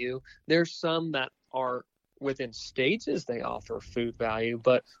value. There's some that are within stages they offer food value,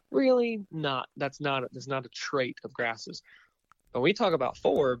 but really that's not a trait of grasses. When we talk about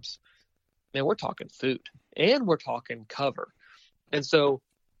forbs, man, we're talking food and we're talking cover. And so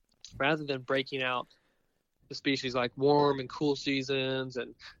rather than breaking out the species like warm and cool seasons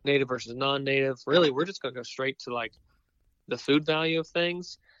and native versus non-native, really we're just going to go straight to like the food value of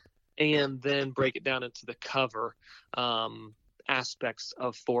things, and then break it down into the cover aspects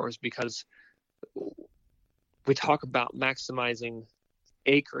of forbs, because we talk about maximizing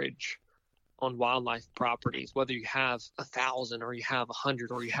acreage on wildlife properties. Whether you have 1,000 or you have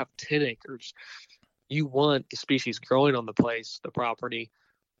 100 or you have 10 acres, you want the species growing on the property,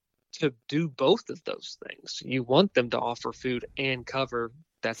 to do both of those things. You want them to offer food and cover.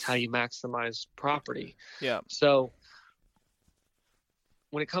 That's how you maximize property. Yeah. So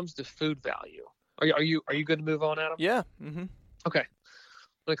when it comes to food value, are you good to move on, Adam? Yeah. Mm-hmm. Okay.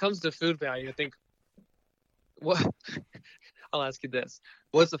 When it comes to food value, I think I'll ask you this: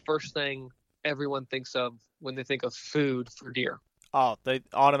 what's the first thing everyone thinks of when they think of food for deer? Oh, they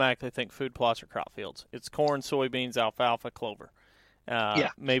automatically think food plots or crop fields. It's corn, soybeans, alfalfa, clover.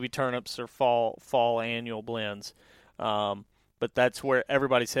 Maybe turnips or fall annual blends. But that's where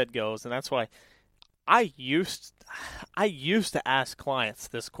everybody's head goes, and that's why I used to ask clients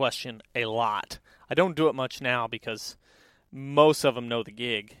this question a lot. I don't do it much now because most of them know the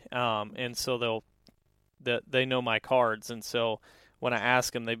gig, and so they know my cards. And so when I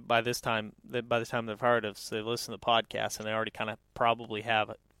ask them, by the time they've heard us, they listen to the podcast and they already kind of probably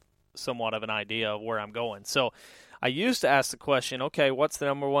have somewhat of an idea of where I'm going. So I used to ask the question, okay, what's the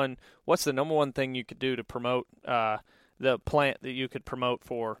number one thing you could do to promote the plant that you could promote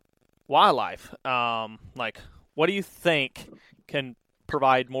for wildlife? Like, what do you think can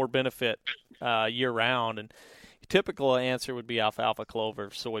provide more benefit year round? And typical answer would be alfalfa, clover,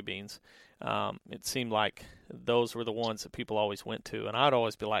 soybeans. It seemed like those were the ones that people always went to, and I'd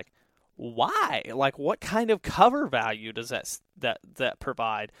always be like, why? Like, what kind of cover value does that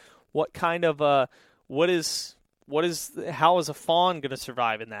provide? What kind of how is a fawn going to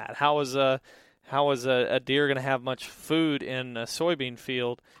survive in that? How is a deer going to have much food in a soybean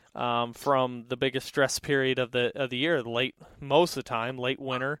field from the biggest stress period of the year, most of the time, late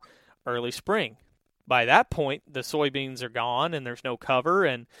winter, early spring? By that point, the soybeans are gone and there's no cover,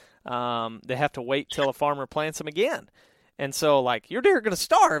 and they have to wait till a farmer plants them again. And so, like, your deer are going to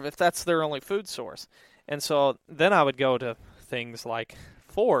starve if that's their only food source. And so then I would go to things like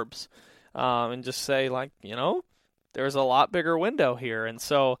Forbes and just say, like, there's a lot bigger window here. And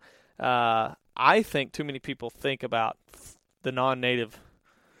so I think too many people think about the non-native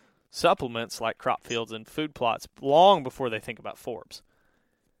supplements like crop fields and food plots long before they think about Forbes.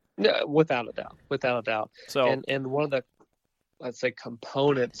 No, without a doubt. So, and one of the, let's say,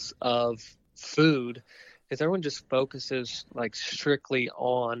 components of food is everyone just focuses like strictly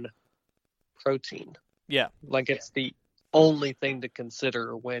on protein. Yeah. Like it's the only thing to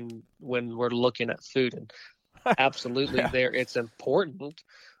consider when we're looking at food, and absolutely it's important.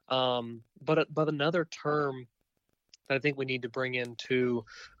 But another term that I think we need to bring into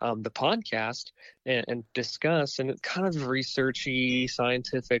the podcast and discuss, and it's kind of researchy,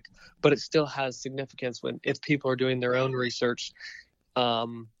 scientific, but it still has significance if people are doing their own research.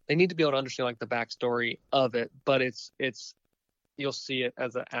 They need to be able to understand like the backstory of it, but it's you'll see it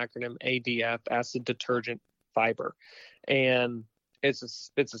as an acronym, ADF, acid detergent fiber, and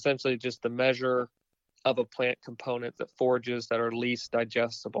it's essentially just the measure of a plant component that forages that are least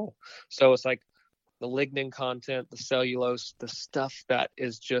digestible. So it's like the lignin content, the cellulose, the stuff that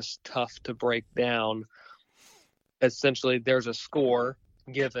is just tough to break down. Essentially, there's a score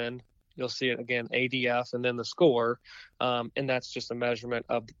given. You'll see it again, ADF, and then the score, and that's just a measurement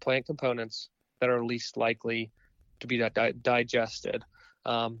of the plant components that are least likely to be digested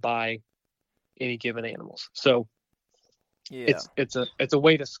by any given animals. So it's a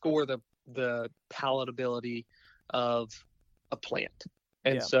way to score the palatability of a plant.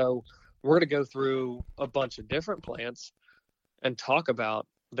 And so we're going to go through a bunch of different plants and talk about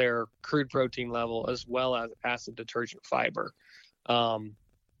their crude protein level as well as acid detergent fiber.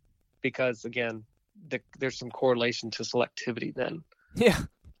 Because again, there's some correlation to selectivity then.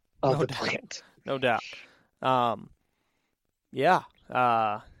 Of the plant. No doubt. I'm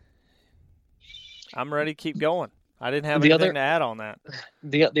ready to keep going. I didn't have anything to add on that.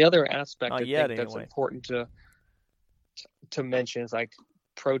 The other aspect that's important to mention is like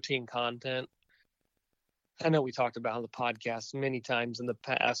protein content. I know we talked about on the podcast many times in the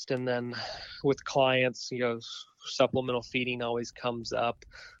past, and then with clients, supplemental feeding always comes up,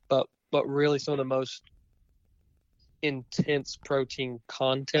 but really some of the most intense protein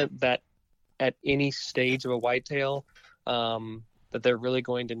content that at any stage of a whitetail that they're really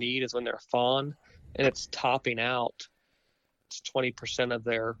going to need is when they're fawn, and it's topping out. It's 20% of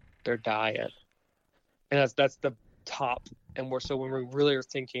their diet, and that's the top. And when we really are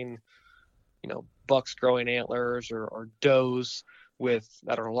thinking, bucks growing antlers or does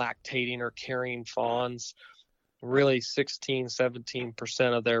that are lactating or carrying fawns, really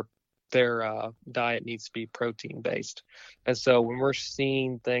 16-17% of their diet needs to be protein based. And so when we're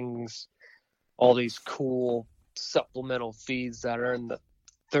seeing things, all these cool supplemental feeds that are in the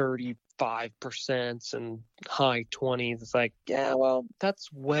 35% and high 20s, it's like,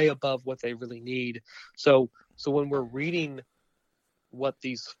 that's way above what they really need. So when we're reading what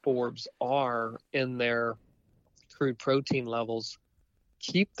these Forbes are in their crude protein levels,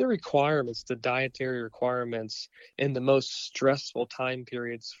 keep the requirements, the dietary requirements in the most stressful time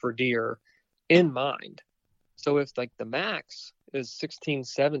periods for deer in mind. So if like the max is 16,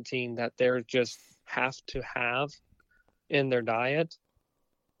 17 that they're just have to have in their diet,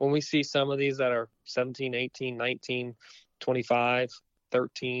 when we see some of these that are 17, 18, 19, 25,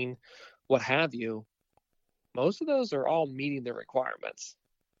 13, what have you, most of those are all meeting the requirements.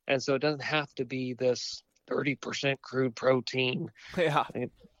 And so it doesn't have to be this 30% crude protein.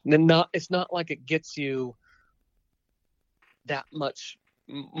 It's not like it gets you that much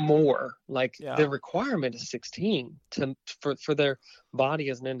more. Like Yeah. the requirement is 16 for their body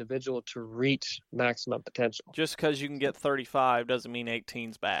as an individual to reach maximum potential. Just because you can get 35 doesn't mean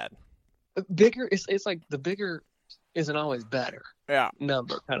 18's bad. Bigger, it's like the bigger isn't always better. Yeah.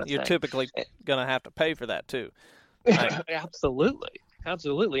 Number kind of You're thing. typically going to have to pay for that too. Absolutely.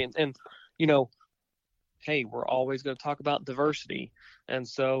 And hey, we're always going to talk about diversity. And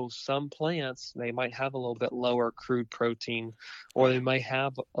so some plants, they might have a little bit lower crude protein, or they might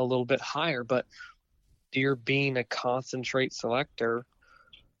have a little bit higher, but deer being a concentrate selector,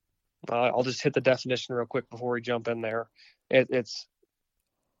 I'll just hit the definition real quick before we jump in there.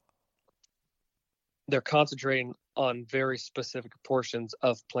 They're concentrating on very specific portions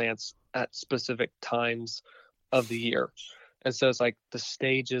of plants at specific times of the year. And so it's like the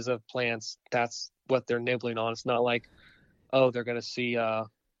stages of plants, that's what they're nibbling on. It's not like, they're going to see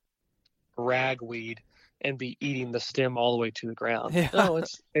ragweed and be eating the stem all the way to the ground. Yeah. No,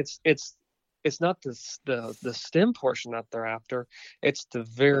 it's not the stem portion that they're after. It's the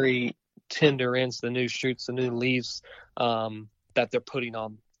very tender ends, the new shoots, the new leaves that they're putting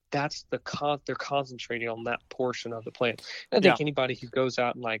on. That's they're concentrating on that portion of the plant. And I think anybody who goes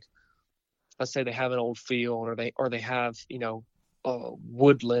out and, like, let's say they have an old field, or they have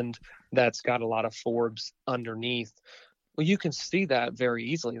woodland that's got a lot of forbs underneath. Well, you can see that very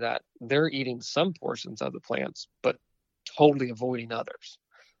easily, that they're eating some portions of the plants, but totally avoiding others.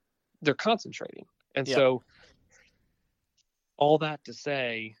 They're concentrating. And so all that to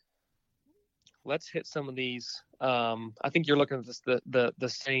say, let's hit some of these. I think you're looking at this, the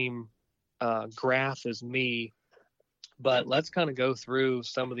same graph as me, but let's kind of go through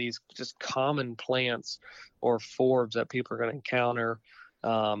some of these just common plants or forbs that people are going to encounter,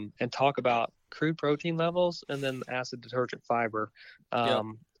 and talk about crude protein levels and then acid detergent fiber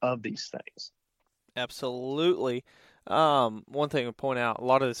of these things. Absolutely. One thing to point out, a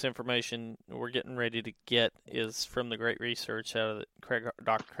lot of this information we're getting ready to get is from the great research out of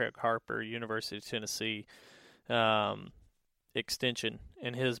Dr. Craig Harper, University of Tennessee Extension,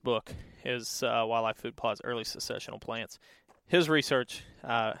 in his book, his Wildlife Food Plots, Early Successional Plants. His research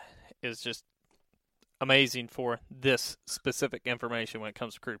is just amazing for this specific information when it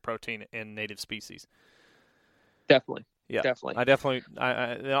comes to crude protein in native species. Definitely. Yeah, definitely.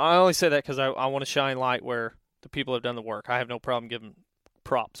 I only say that because I want to shine light where the people have done the work. I have no problem giving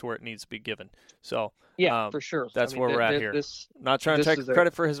props where it needs to be given. So for sure. That's where we're at here. Not trying to take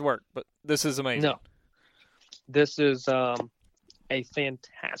credit for his work, but this is amazing. No, this is a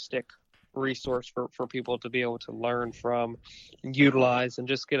fantastic resource for people to be able to learn from, utilize, and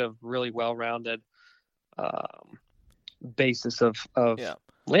just get a really well-rounded basis of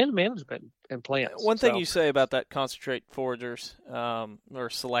land management and plants. One thing you say about that concentrate foragers or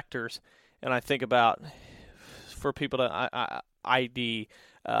selectors, and I think about for people to ID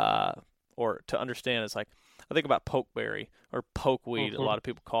or to understand, is like, I think about pokeberry or pokeweed, a lot of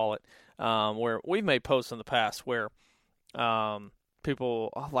people call it, where we've made posts in the past where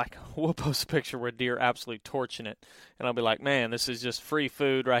people, like, we'll post a picture where deer absolutely torching it, and I'll be like, man, this is just free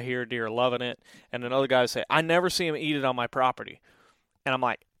food right here, deer are loving it. And then other guys say, I never see them eat it on my property. And I'm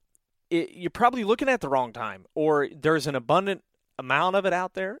like, you're probably looking at the wrong time, or there's an abundant amount of it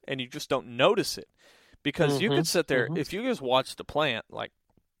out there and you just don't notice it. Because you could sit there, if you just watch the plant, like,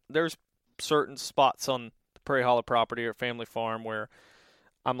 there's certain spots on the Prairie Hollow property or family farm where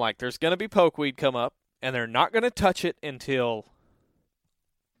I'm like, there's going to be pokeweed come up, and they're not going to touch it until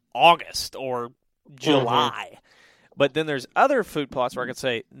August or July. But then there's other food plots where I can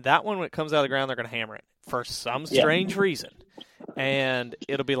say, that one, when it comes out of the ground, they're going to hammer it for some strange reason. And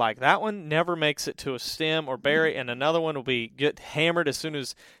it'll be like, that one never makes it to a stem or berry, and another one will get hammered as soon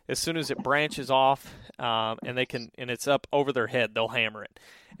as it branches off, and it's up over their head, they'll hammer it.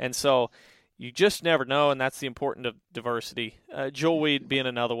 And so you just never know, and that's the importance of diversity. Jewelweed being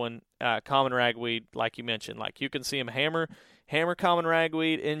another one, common ragweed, like you mentioned. Like, you can see them hammer common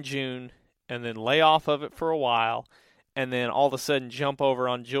ragweed in June, and then lay off of it for a while, and then all of a sudden jump over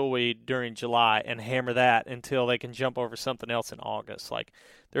on jewelweed during July and hammer that until they can jump over something else in August. Like,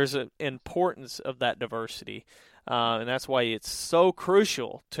 there's an importance of that diversity, and that's why it's so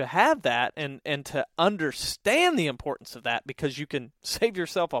crucial to have that and to understand the importance of that, because you can save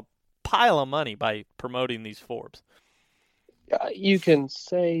yourself a pile of money by promoting these forbs. You can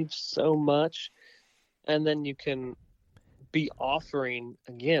save so much, and then you can be offering,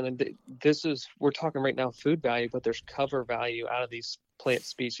 again, and we're talking right now food value, but there's cover value out of these plant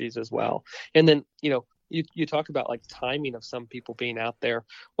species as well. And then, you talked about like timing of some people being out there.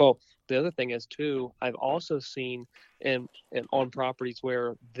 Well, the other thing is too, I've also seen in on properties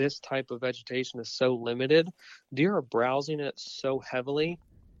where this type of vegetation is so limited, deer are browsing it so heavily,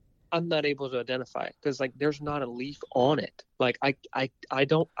 I'm not able to identify it because like there's not a leaf on it. Like I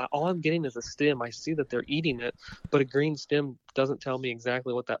don't, all I'm getting is a stem. I see that they're eating it, but a green stem doesn't tell me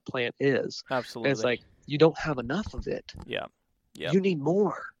exactly what that plant is. Absolutely. And it's like, you don't have enough of it. Yeah. Yep. You need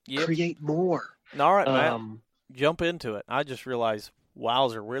more. Yep. Create more. All right, Matt. Jump into it. I just realized,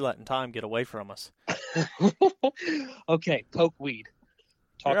 wowzer, we're letting time get away from us. Okay, pokeweed.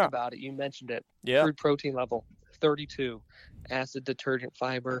 Talk about it. You mentioned it. Yeah. Crude protein level 32, acid detergent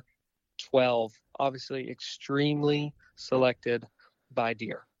fiber 12. Obviously, extremely selected by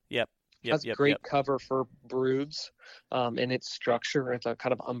deer. Yep. That's great cover for broods, in its structure. It's a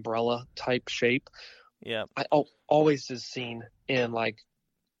kind of umbrella type shape. Yeah. I always is seen in like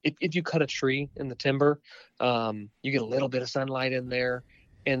if you cut a tree in the timber, you get a little bit of sunlight in there,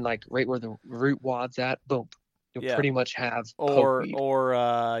 and like right where the root wad's at, boom, you'll pretty much have pokeweed.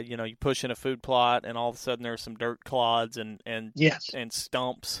 Or you push in a food plot, and all of a sudden there's some dirt clods and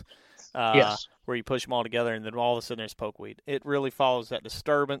stumps. Where you push them all together, and then all of a sudden there's pokeweed. It really follows that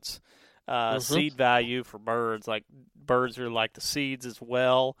disturbance. Seed value for birds, like birds are like the seeds as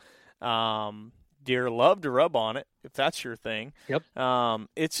well. Deer love to rub on it if that's your thing. Yep.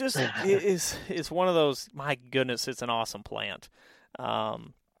 It's just it's one of those. My goodness, it's an awesome plant.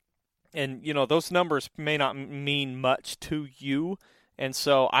 And those numbers may not mean much to you, and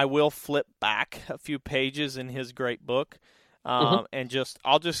so I will flip back a few pages in his great book, and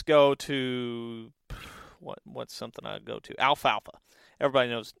I'll just go to what's something I go to alfalfa. Everybody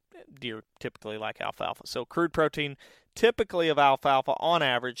knows deer typically like alfalfa. So crude protein typically of alfalfa on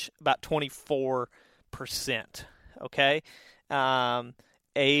average about 24%. Okay,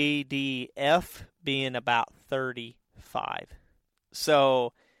 ADF being about 35.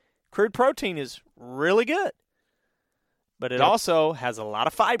 So crude protein is really good, but it also has a lot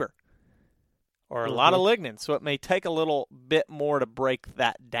of fiber or a lot of lignin, so it may take a little bit more to break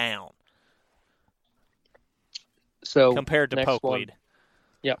that down. So compared to pokeweed,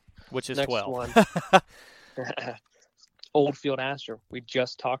 which is next 12. Oldfield Aster. We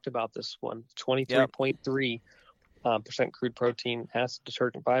just talked about this one. 23.3 percent crude protein, acid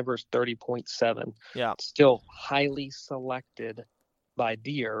detergent fibers 30.7. Yeah, still highly selected by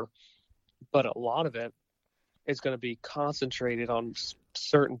deer, but a lot of it is going to be concentrated on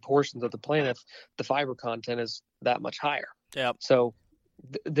certain portions of the plant if the fiber content is that much higher. Yeah. So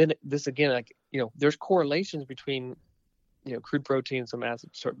then this again, like there's correlations between crude protein and some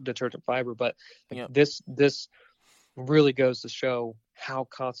acid detergent fiber, but this really goes to show how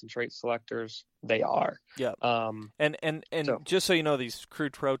concentrate selectors they are. Yeah. And just so you know, these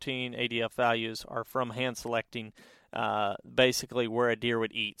crude protein ADF values are from hand selecting basically where a deer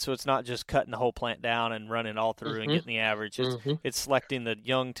would eat. So it's not just cutting the whole plant down and running all through and getting the average. It's selecting the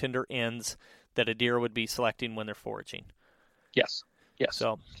young tender ends that a deer would be selecting when they're foraging. Yes.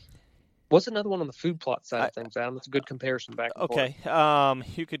 So what's another one on the food plot side of things, Adam? That's a good comparison back and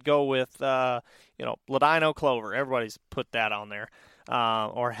forth. You could go with, Ladino clover. Everybody's put that on there,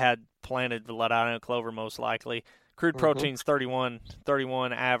 or had planted the Ladino clover most likely. Crude protein's 31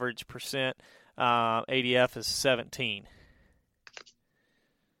 average percent. ADF is 17.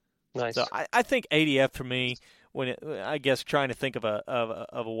 Nice. So I think ADF for me, I guess trying to think of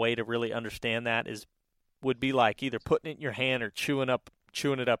a way to really understand that would be like either putting it in your hand or chewing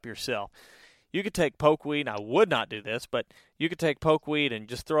it up yourself. You could take pokeweed, and I would not do this, but you could take pokeweed and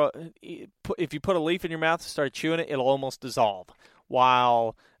just if you put a leaf in your mouth and start chewing it, it'll almost dissolve.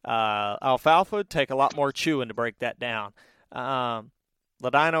 While alfalfa would take a lot more chewing to break that down.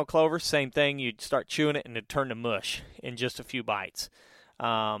 Ladino clover, same thing. You'd start chewing it and it'd turn to mush in just a few bites.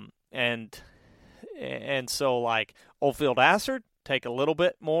 And so like Oldfield Aster, take a little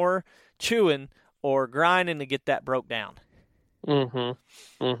bit more chewing or grinding to get that broke down.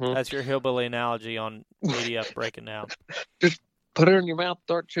 That's your hillbilly analogy on ADF breaking down. Just put it in your mouth,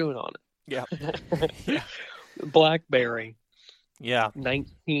 start chewing on it. Yeah. Blackberry. Yeah.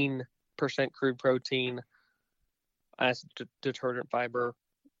 19% crude protein, acid detergent fiber,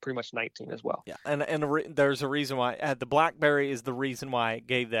 pretty much 19 as well. Yeah, and there's a reason why the blackberry is the reason why I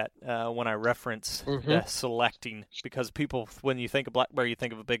gave that when I reference selecting, because people, when you think of blackberry, you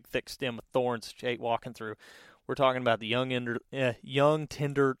think of a big thick stem with thorns walking through. We're talking about the young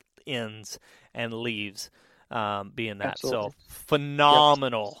tender ends and leaves being that. Absolutely. So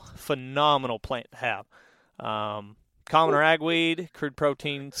phenomenal plant to have. Common ragweed, crude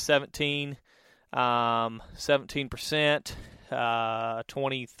protein 17%,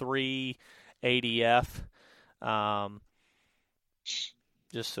 23 ADF.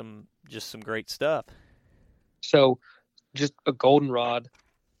 Just some great stuff. So just a goldenrod,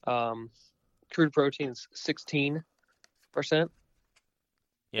 crude protein is 16%,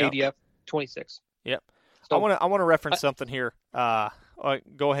 Yep. ADF 26. Yep. So I want to reference something here.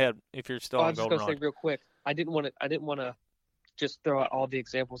 Go ahead if you're still I on was just going to say goldenrod. real quick. I didn't want to just throw out all the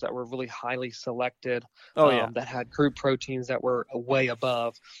examples that were really highly selected. That had crude proteins that were way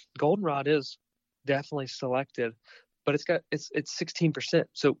above. Goldenrod is definitely selected, but it's 16%.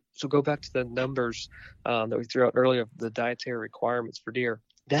 So go back to the numbers that we threw out earlier, the dietary requirements for deer.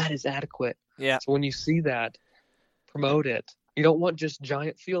 That is adequate. Yeah. So when you see that, promote it. You don't want just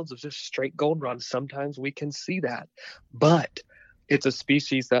giant fields of just straight goldenrod. Sometimes we can see that, but it's a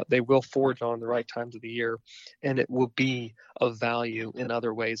species that they will forage on the right times of the year, and it will be of value in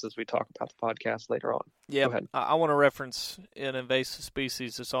other ways as we talk about the podcast later on. Yeah, Go ahead. I want to reference an invasive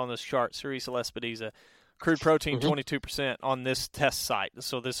species that's on this chart, Sericea lespedeza. Crude protein 22% on this test site.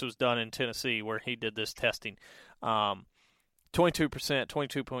 So this was done in Tennessee where he did this testing. 22%,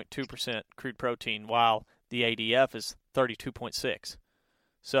 22.2% crude protein, while the ADF is 32.6.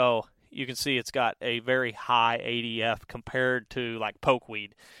 So you can see it's got a very high ADF compared to like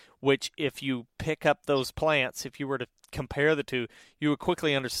pokeweed, which if you pick up those plants, if you were to compare the two, you would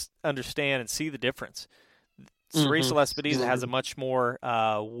quickly understand and see the difference. Sericea lespedeza has a much more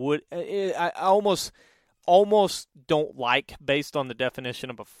wood. I almost don't like, based on the definition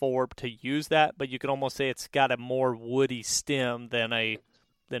of a forb, to use that, but you could almost say it's got a more woody stem than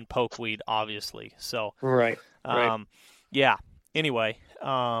pokeweed, obviously. So Right. Yeah. Anyway,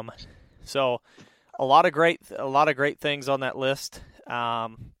 so a lot of great things on that list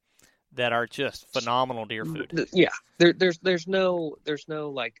that are just phenomenal deer food. Yeah. There's no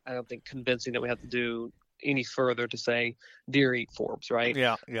like, I don't think, convincing that we have to do any further to say deer eat forbs, right?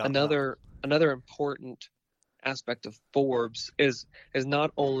 Yeah. Another important aspect of forbs is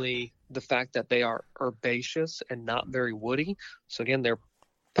not only the fact that they are herbaceous and not very woody. So again, they're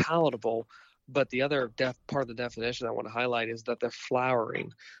palatable, but the other part of the definition I want to highlight is that they're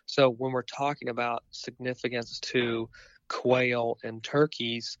flowering. So when we're talking about significance to quail and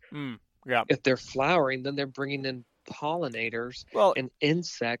turkeys, if they're flowering, then they're bringing in pollinators and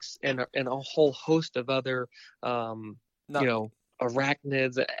insects and a whole host of other,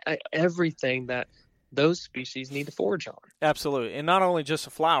 arachnids, everything that those species need to forage on. Absolutely. And not only just the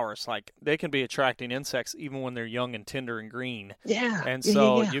flowers, like they can be attracting insects even when they're young and tender and green. Yeah. And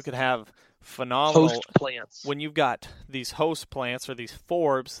so you could have phenomenal host plants. When you've got these host plants or these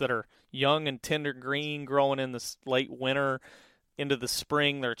forbs that are young and tender green, growing in the late winter into the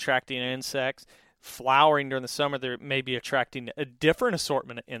spring, they're attracting insects. Flowering during the summer, they may be attracting a different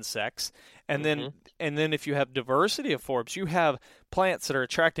assortment of insects. And then if you have diversity of forbs, you have plants that are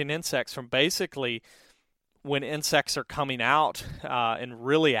attracting insects from basically when insects are coming out and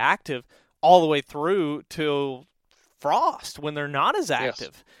really active all the way through to frost when they're not as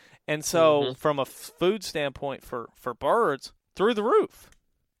active. Yes. And so from a food standpoint for birds, through the roof.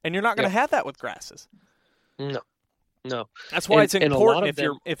 And you're not going to have that with grasses. No. That's why it's important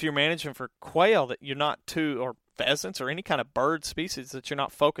if you're managing for quail that you're not or pheasants or any kind of bird species, that you're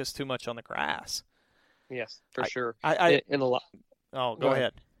not focused too much on the grass. Yes, for sure. Go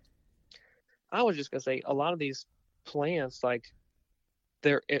ahead. I was just going to say, a lot of these plants, like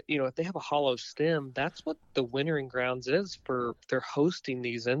they're, if they have a hollow stem, that's what the wintering grounds is for. They're hosting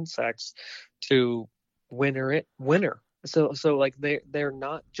these insects to winter. So like they're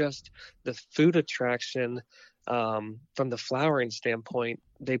not just the food attraction. From the flowering standpoint,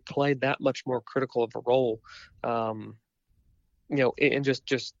 they play that much more critical of a role, in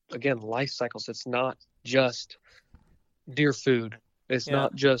just again, life cycles. It's not just deer food. It's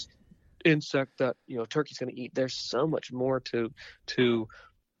not just insect that turkey's going to eat. There's so much more to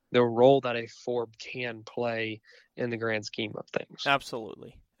the role that a forb can play in the grand scheme of things.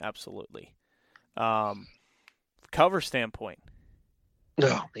 Absolutely. Cover standpoint.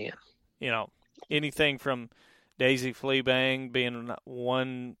 Oh man, anything from daisy fleabane being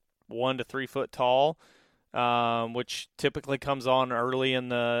 1 to 3 foot tall, which typically comes on early in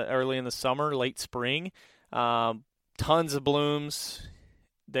the summer, late spring. Tons of blooms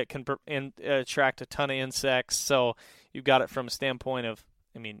that can attract a ton of insects. So you've got it from a standpoint of,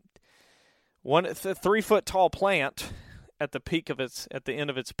 3 foot tall plant at the end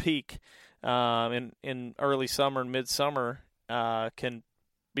of its peak, in early summer and midsummer, can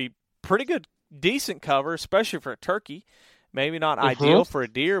be pretty good, decent cover, especially for a turkey. Maybe not ideal for a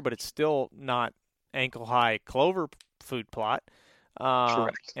deer, but it's still not ankle-high clover food plot.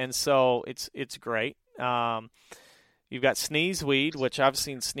 Correct. And so it's great. You've got sneezeweed, which I've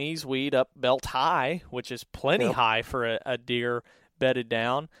seen sneezeweed up belt high, which is plenty high for a deer bedded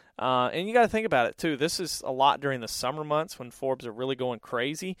down. And you got to think about it, too. This is a lot during the summer months when forbs are really going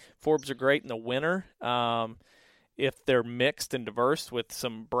crazy. Forbs are great in the winter if they're mixed and diverse with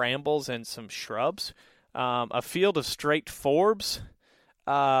some brambles and some shrubs. A field of straight forbs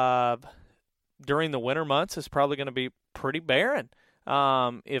during the winter months is probably going to be pretty barren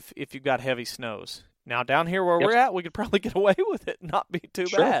if you've got heavy snows. Now, down here where we're at, we could probably get away with it and not be too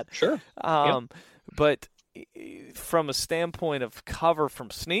bad. Sure. But from a standpoint of cover from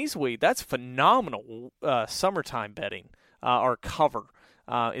sneezeweed, that's phenomenal summertime bedding or cover,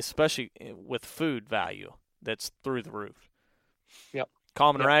 especially with food value that's through the roof. Yep.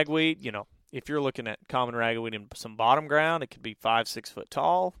 Common ragweed, if you're looking at common ragweed in some bottom ground, it could be 5-6 foot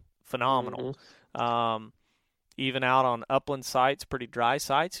tall. Phenomenal. Mm-hmm. Even out on upland sites, pretty dry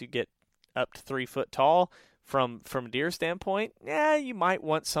sites, you get up to 3 foot tall. From a deer standpoint, you might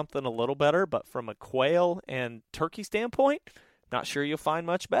want something a little better, but from a quail and turkey standpoint, not sure you'll find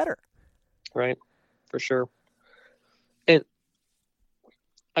much better. Right, for sure. And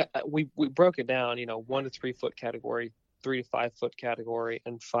we broke it down, 1 to 3 foot category, 3 to 5 foot category,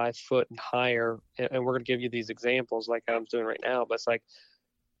 and 5 foot and higher. And we're going to give you these examples like I'm doing right now, but it's like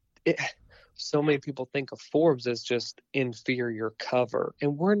so many people think of forbs as just inferior cover,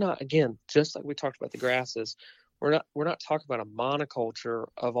 and we're not. Again, just like we talked about the grasses, we're not talking about a monoculture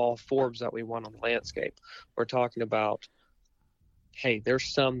of all forbs that we want on the landscape. We're talking about, hey,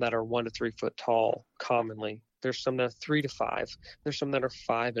 there's some that are 1 to 3 foot tall commonly. There's some that are 3 to 5. There's some that are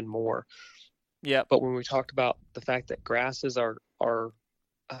 5 and more. Yeah. But when we talked about the fact that grasses are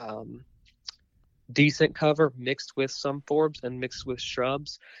decent cover mixed with some forbs and mixed with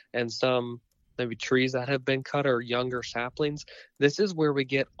shrubs and some maybe trees that have been cut or younger saplings, this is where we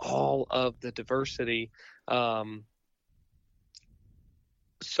get all of the diversity so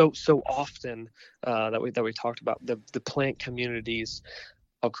often that we talked about the plant communities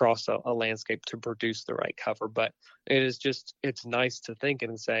across a landscape to produce the right cover. But it's nice to think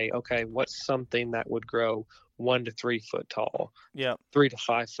and say, okay, what's something that would grow 1 to 3 foot tall, 3 to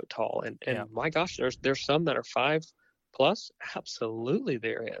 5 foot tall, and my gosh, there's some that are 5 plus. Absolutely,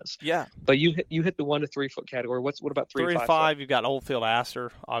 there is. Yeah. But you hit the 1 to 3 foot category. What about 3 to 5? You've got Oldfield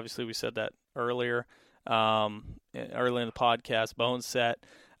Aster. Obviously, we said that earlier, early in the podcast. Bone set.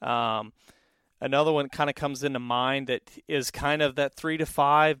 Another one kind of comes into mind that is kind of that 3 to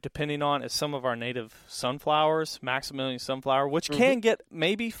 5, depending on some of our native sunflowers, Maximilian sunflower, which can get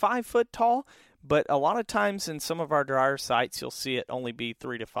maybe 5 foot tall. But a lot of times in some of our drier sites, you'll see it only be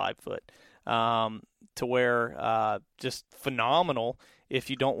 3 to 5 foot, to where just phenomenal if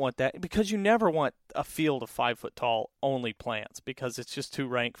you don't want that, because you never want a field of 5 foot tall only plants, because it's just too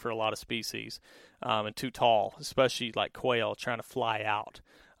rank for a lot of species and too tall, especially like quail trying to fly out.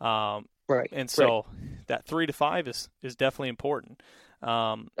 Right. And so that 3 to 5 is definitely important.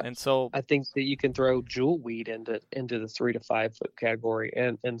 And so I think that you can throw jewelweed into the 3 to 5 foot category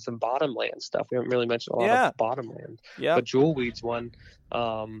and some bottomland stuff. We haven't really mentioned a lot of bottomland. Yeah. But jewelweed's one,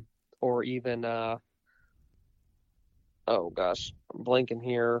 or even oh gosh, I'm blanking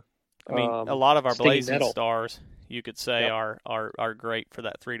here. I mean, a lot of our blazing nettle stars, you could say, are great for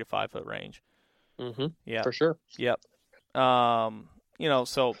that 3 to 5 foot range. Mm-hmm. Yeah, for sure. Yep.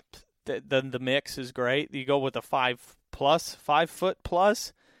 So the mix is great. You go with a 5 foot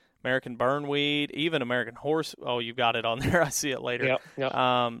plus, American burnweed, even American horse. Oh, you got it on there. I see it later. Yep.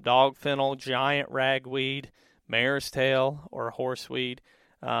 Dog fennel, giant ragweed, mare's tail or horseweed.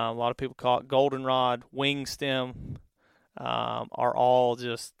 A lot of people call it goldenrod, wing stem. Are all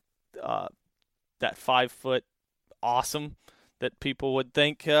just that 5 foot awesome that people would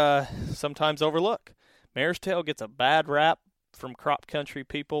think sometimes overlook. Mare's tail gets a bad rap from crop country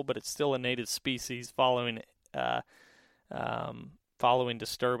people, but it's still a native species following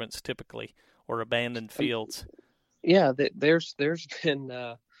disturbance typically, or abandoned fields. Yeah, there's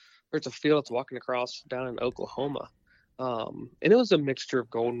been there's a field that's walking across down in Oklahoma, and it was a mixture of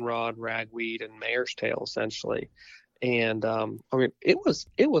goldenrod, ragweed, and mare's tail essentially. And I mean, it was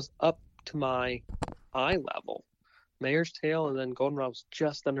up to my eye level. Mare's tail and then goldenrod was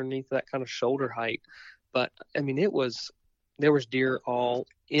just underneath that kind of shoulder height. But I mean, there was deer all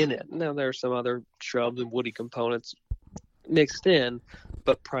in it. Now there's some other shrubs and woody components mixed in,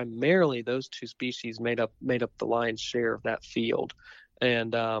 but primarily those two species made up the lion's share of that field,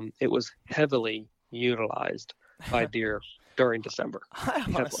 and it was heavily utilized by deer during December. I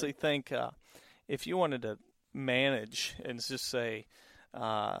honestly think if you wanted to manage and just say,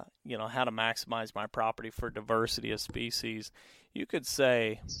 how to maximize my property for diversity of species, you could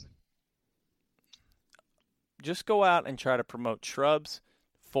say just go out and try to promote shrubs,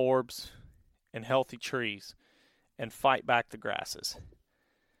 forbs, and healthy trees and fight back the grasses.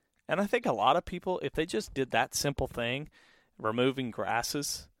 And I think a lot of people, if they just did that simple thing, removing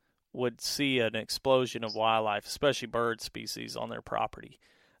grasses, would see an explosion of wildlife, especially bird species, on their property.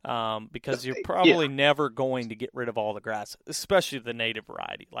 Because you're probably never going to get rid of all the grass, especially the native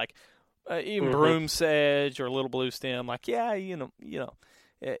variety. Like even broom sedge or little blue stem. Like,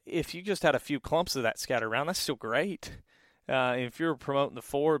 if you just had a few clumps of that scattered around, that's still great. If you're promoting the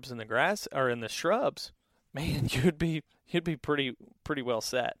forbs and the grass or in the shrubs, man, you'd be pretty well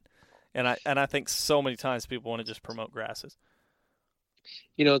set. And I think so many times people want to just promote grasses.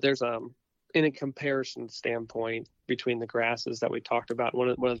 There's in a comparison standpoint between the grasses that we talked about, one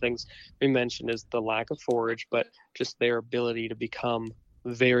of the things we mentioned is the lack of forage, but just their ability to become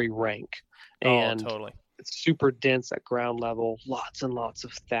very rank and totally. It's super dense at ground level, lots and lots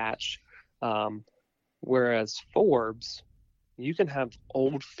of thatch. Whereas forbs, you can have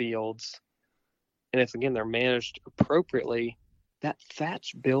old fields, and if again they're managed appropriately, that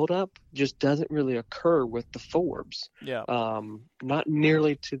thatch buildup just doesn't really occur with the forbs. Yeah. Not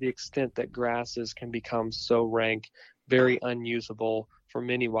nearly to the extent that grasses can become so rank, very unusable for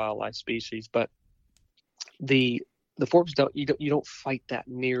many wildlife species. But the forbs you don't fight that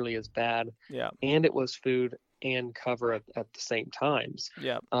nearly as bad. Yeah. And it was food and cover at the same times.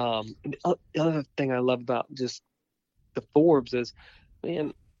 Yeah. The other thing I love about just the forbs is,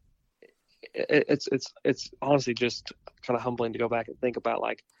 man, it's honestly just kind of humbling to go back and think about,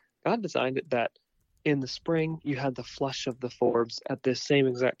 like, God designed it that in the spring you had the flush of the forbs at this same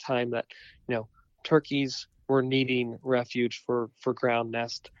exact time that turkeys were needing refuge for ground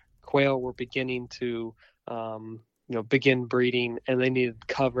nest, quail were beginning to begin breeding, and they needed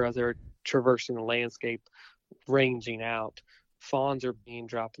cover as they're traversing the landscape, ranging out. Fawns are being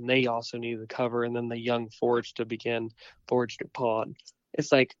dropped and they also need the cover, and then the young forage to pawn.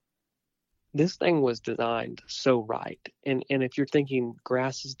 It's like, this thing was designed so right. And if you're thinking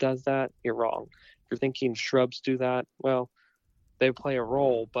grasses does that, you're wrong. If you're thinking shrubs do that, well, they play a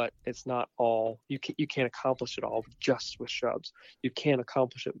role, but it's not all. You can't accomplish it all just with shrubs. You can't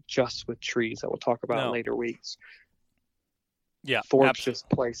accomplish it just with trees that we'll talk about in later weeks. Yeah, forbs just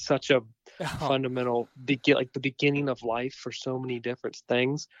play such a fundamental, the beginning of life for so many different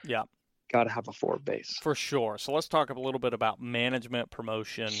things. Yeah. Got to have a forb base. For sure. So let's talk a little bit about management,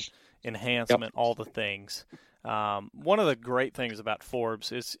 promotion, enhancement, all the things. One of the great things about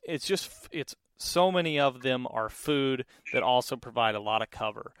forbs is it's so many of them are food that also provide a lot of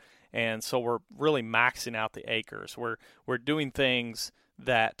cover. And so we're really maxing out the acres. We're doing things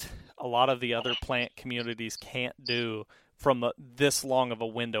that a lot of the other plant communities can't do from this long of a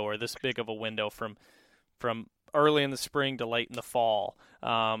window or this big of a window from early in the spring to late in the fall,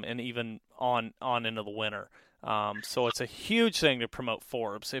 and even on into the winter. So it's a huge thing to promote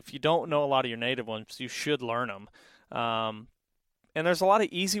forbs. If you don't know a lot of your native ones, you should learn them. And there's a lot of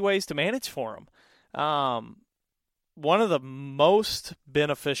easy ways to manage for them. One of the most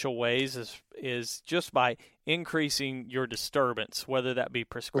beneficial ways is just by increasing your disturbance, whether that be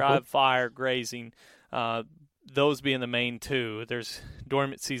prescribed fire, grazing, those being the main two. There's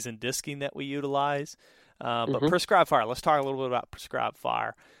dormant season disking that we utilize. But prescribed fire, let's talk a little bit about prescribed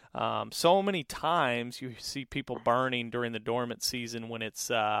fire. So many times you see people burning during the dormant season when it's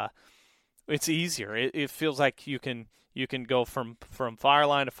easier. It feels like you can go from fire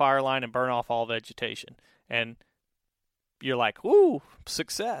line to fire line and burn off all vegetation. And you're like, woo,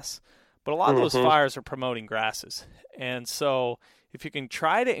 success. But a lot of those fires are promoting grasses. And so if you can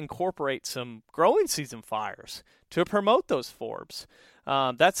try to incorporate some growing season fires to promote those forbs,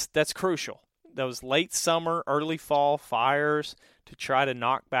 that's crucial. Those late summer, early fall fires to try to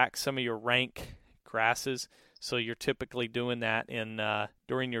knock back some of your rank grasses. So you're typically doing that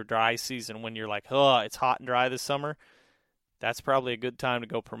during your dry season when you're like, it's hot and dry this summer. That's probably a good time to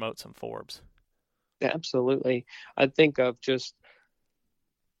go promote some forbs. Absolutely. I think of just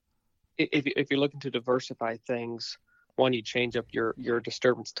if you're looking to diversify things, one, you change up your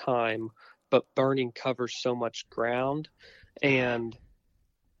disturbance time, but burning covers so much ground, and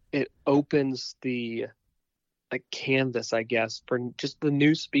it opens the canvas, I guess, for just the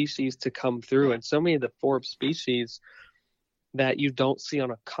new species to come through. And so many of the forb species that you don't see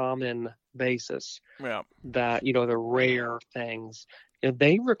on a common basis, that, the rare things,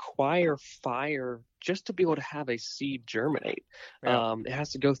 they require fire just to be able to have a seed germinate. It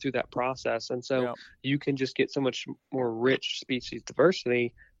has to go through that process. And so you can just get so much more rich species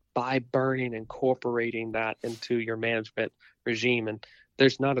diversity by burning, incorporating that into your management regime. And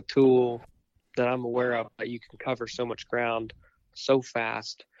there's not a tool that I'm aware of that you can cover so much ground so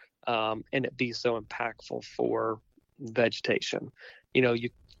fast and it be so impactful for vegetation. You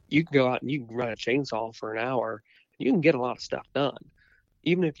can go out and you can run a chainsaw for an hour. You can get a lot of stuff done,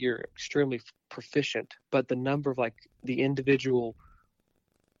 even if you're extremely proficient. But the number of the individual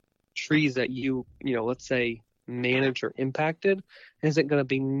trees that let's say managed or impacted isn't going to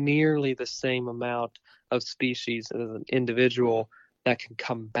be nearly the same amount of species as an individual that can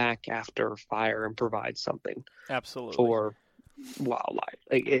come back after fire and provide something Absolutely for wildlife.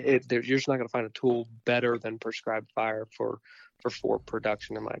 You're just not going to find a tool better than prescribed fire for forb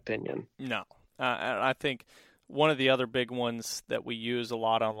production, in my opinion. No. I think one of the other big ones that we use a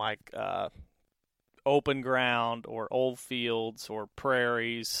lot on open ground or old fields or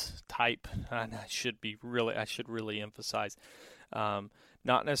prairies type, and I should really emphasize,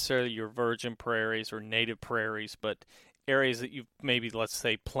 not necessarily your virgin prairies or native prairies, but areas that you've maybe, let's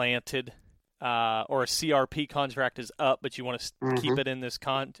say, planted, or a CRP contract is up, but you want to keep it in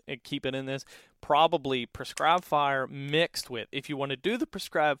this probably prescribed fire mixed with, if you want to do the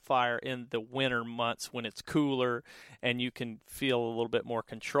prescribed fire in the winter months when it's cooler and you can feel a little bit more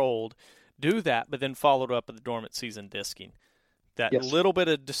controlled, do that, but then follow it up with the dormant season disking. That little bit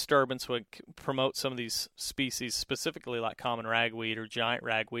of disturbance would promote some of these species, specifically like common ragweed or giant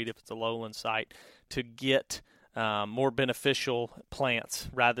ragweed if it's a lowland site, to get more beneficial plants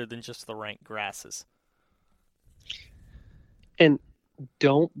rather than just the rank grasses. And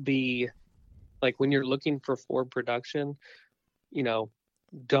don't be when you're looking for forb production,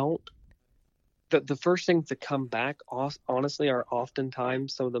 don't. The first things to come back, honestly, are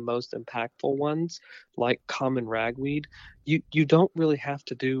oftentimes some of the most impactful ones, like common ragweed. You don't really have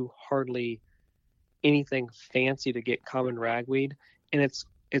to do hardly anything fancy to get common ragweed, and it's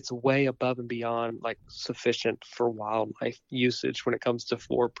way above and beyond sufficient for wildlife usage when it comes to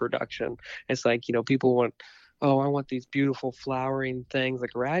forb production. It's people want, I want these beautiful flowering things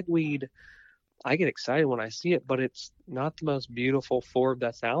like ragweed. I get excited when I see it, but it's not the most beautiful forb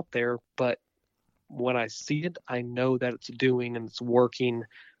that's out there. But when I see it, I know that it's doing and it's working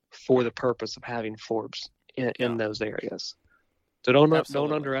for the purpose of having forbs in those areas. So don't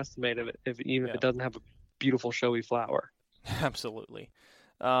underestimate it if it doesn't have a beautiful showy flower. Absolutely.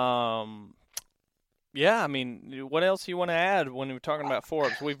 I mean, what else you want to add when we're talking about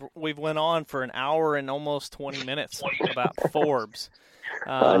forbs? We've went on for an hour and almost 20 minutes about forbs.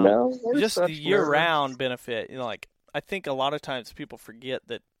 I know. Just the year-round benefit. I think a lot of times people forget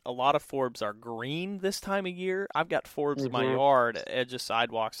that a lot of forbs are green this time of year. I've got forbs in my yard at edge of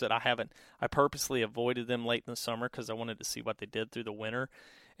sidewalks that I purposely avoided them late in the summer because I wanted to see what they did through the winter.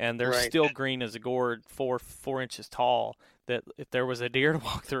 And they're still green as a gourd, 4 inches tall, that if there was a deer to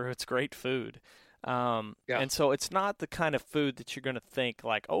walk through, it's great food. And so it's not the kind of food that you're going to think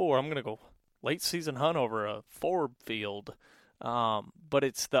I'm going to go late season hunt over a forb field. But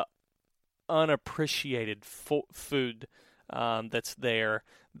it's the unappreciated food that's there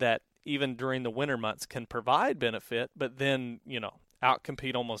that even during the winter months can provide benefit, but then,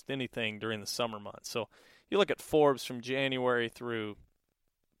 outcompete almost anything during the summer months. So you look at forbs from January through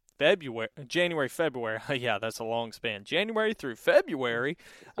February. Yeah, that's a long span. January through February,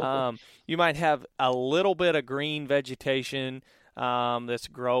 you might have a little bit of green vegetation that's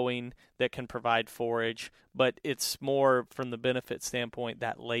growing that can provide forage, but it's more from the benefit standpoint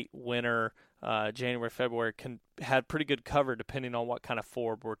that late winter, January, February can have pretty good cover depending on what kind of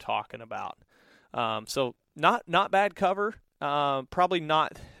forb we're talking about. So not bad cover. Probably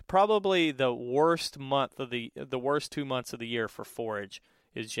the worst 2 months of the year for forage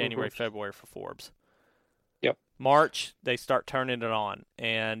is January, February for forbs. Yep. March, they start turning it on,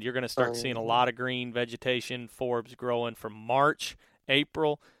 and you're going to start seeing a lot of green vegetation, forbs growing from March,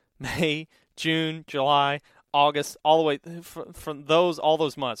 April, May, June, July, August, all the way from all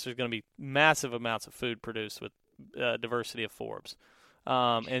those months. There's going to be massive amounts of food produced with diversity of forbs,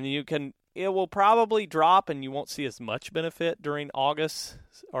 and it will probably drop, and you won't see as much benefit during August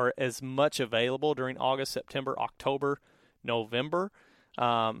or as much available during August, September, October, November.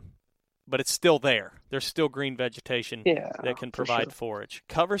 But it's still there. There's still green vegetation that can provide forage.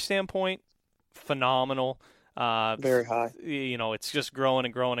 Cover standpoint, phenomenal. Very high. It's just growing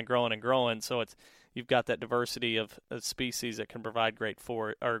and growing and growing and growing. So you've got that diversity of species that can provide great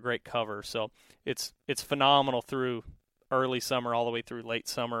cover. So it's phenomenal through early summer all the way through late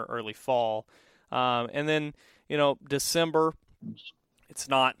summer, early fall. And then, December, it's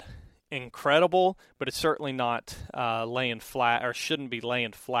not incredible, but it's certainly not laying flat, or shouldn't be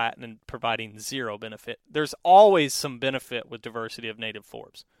laying flat and providing zero benefit. There's always some benefit with diversity of native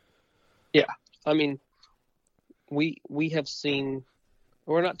forbs. Yeah. I mean, we have seen,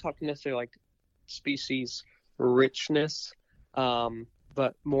 we're not talking necessarily like species richness,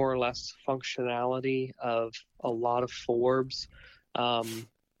 but more or less functionality of a lot of forbs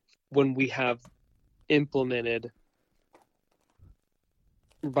when we have implemented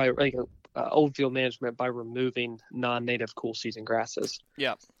by old field management by removing non-native cool season grasses.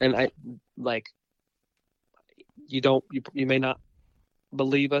 Yeah. And you may not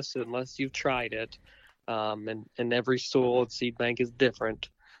believe us unless you've tried it. And every soil and seed bank is different,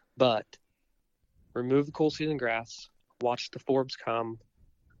 but remove the cool season grass, watch the forbs come,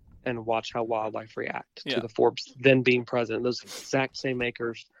 and watch how wildlife react to the forbs then being present. Those exact same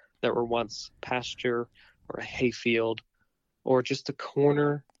acres that were once pasture or a hay field or just a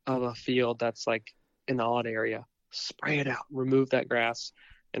corner of a field that's like an odd area, spray it out, remove that grass,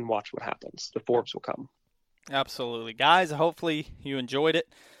 and watch what happens. The forbs will come. Absolutely. Guys, hopefully you enjoyed it.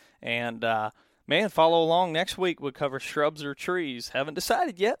 And, follow along. Next week we'll cover shrubs or trees. Haven't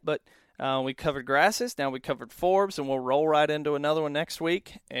decided yet, but we covered grasses. Now we covered forbs, and we'll roll right into another one next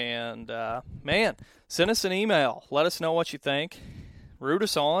week. And, send us an email. Let us know what you think. Root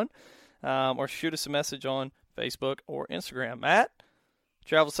us on, or shoot us a message on Facebook or Instagram. Matt,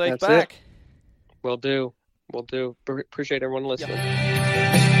 travel safe back. Will do. Appreciate everyone listening.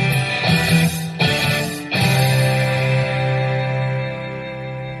 Yep.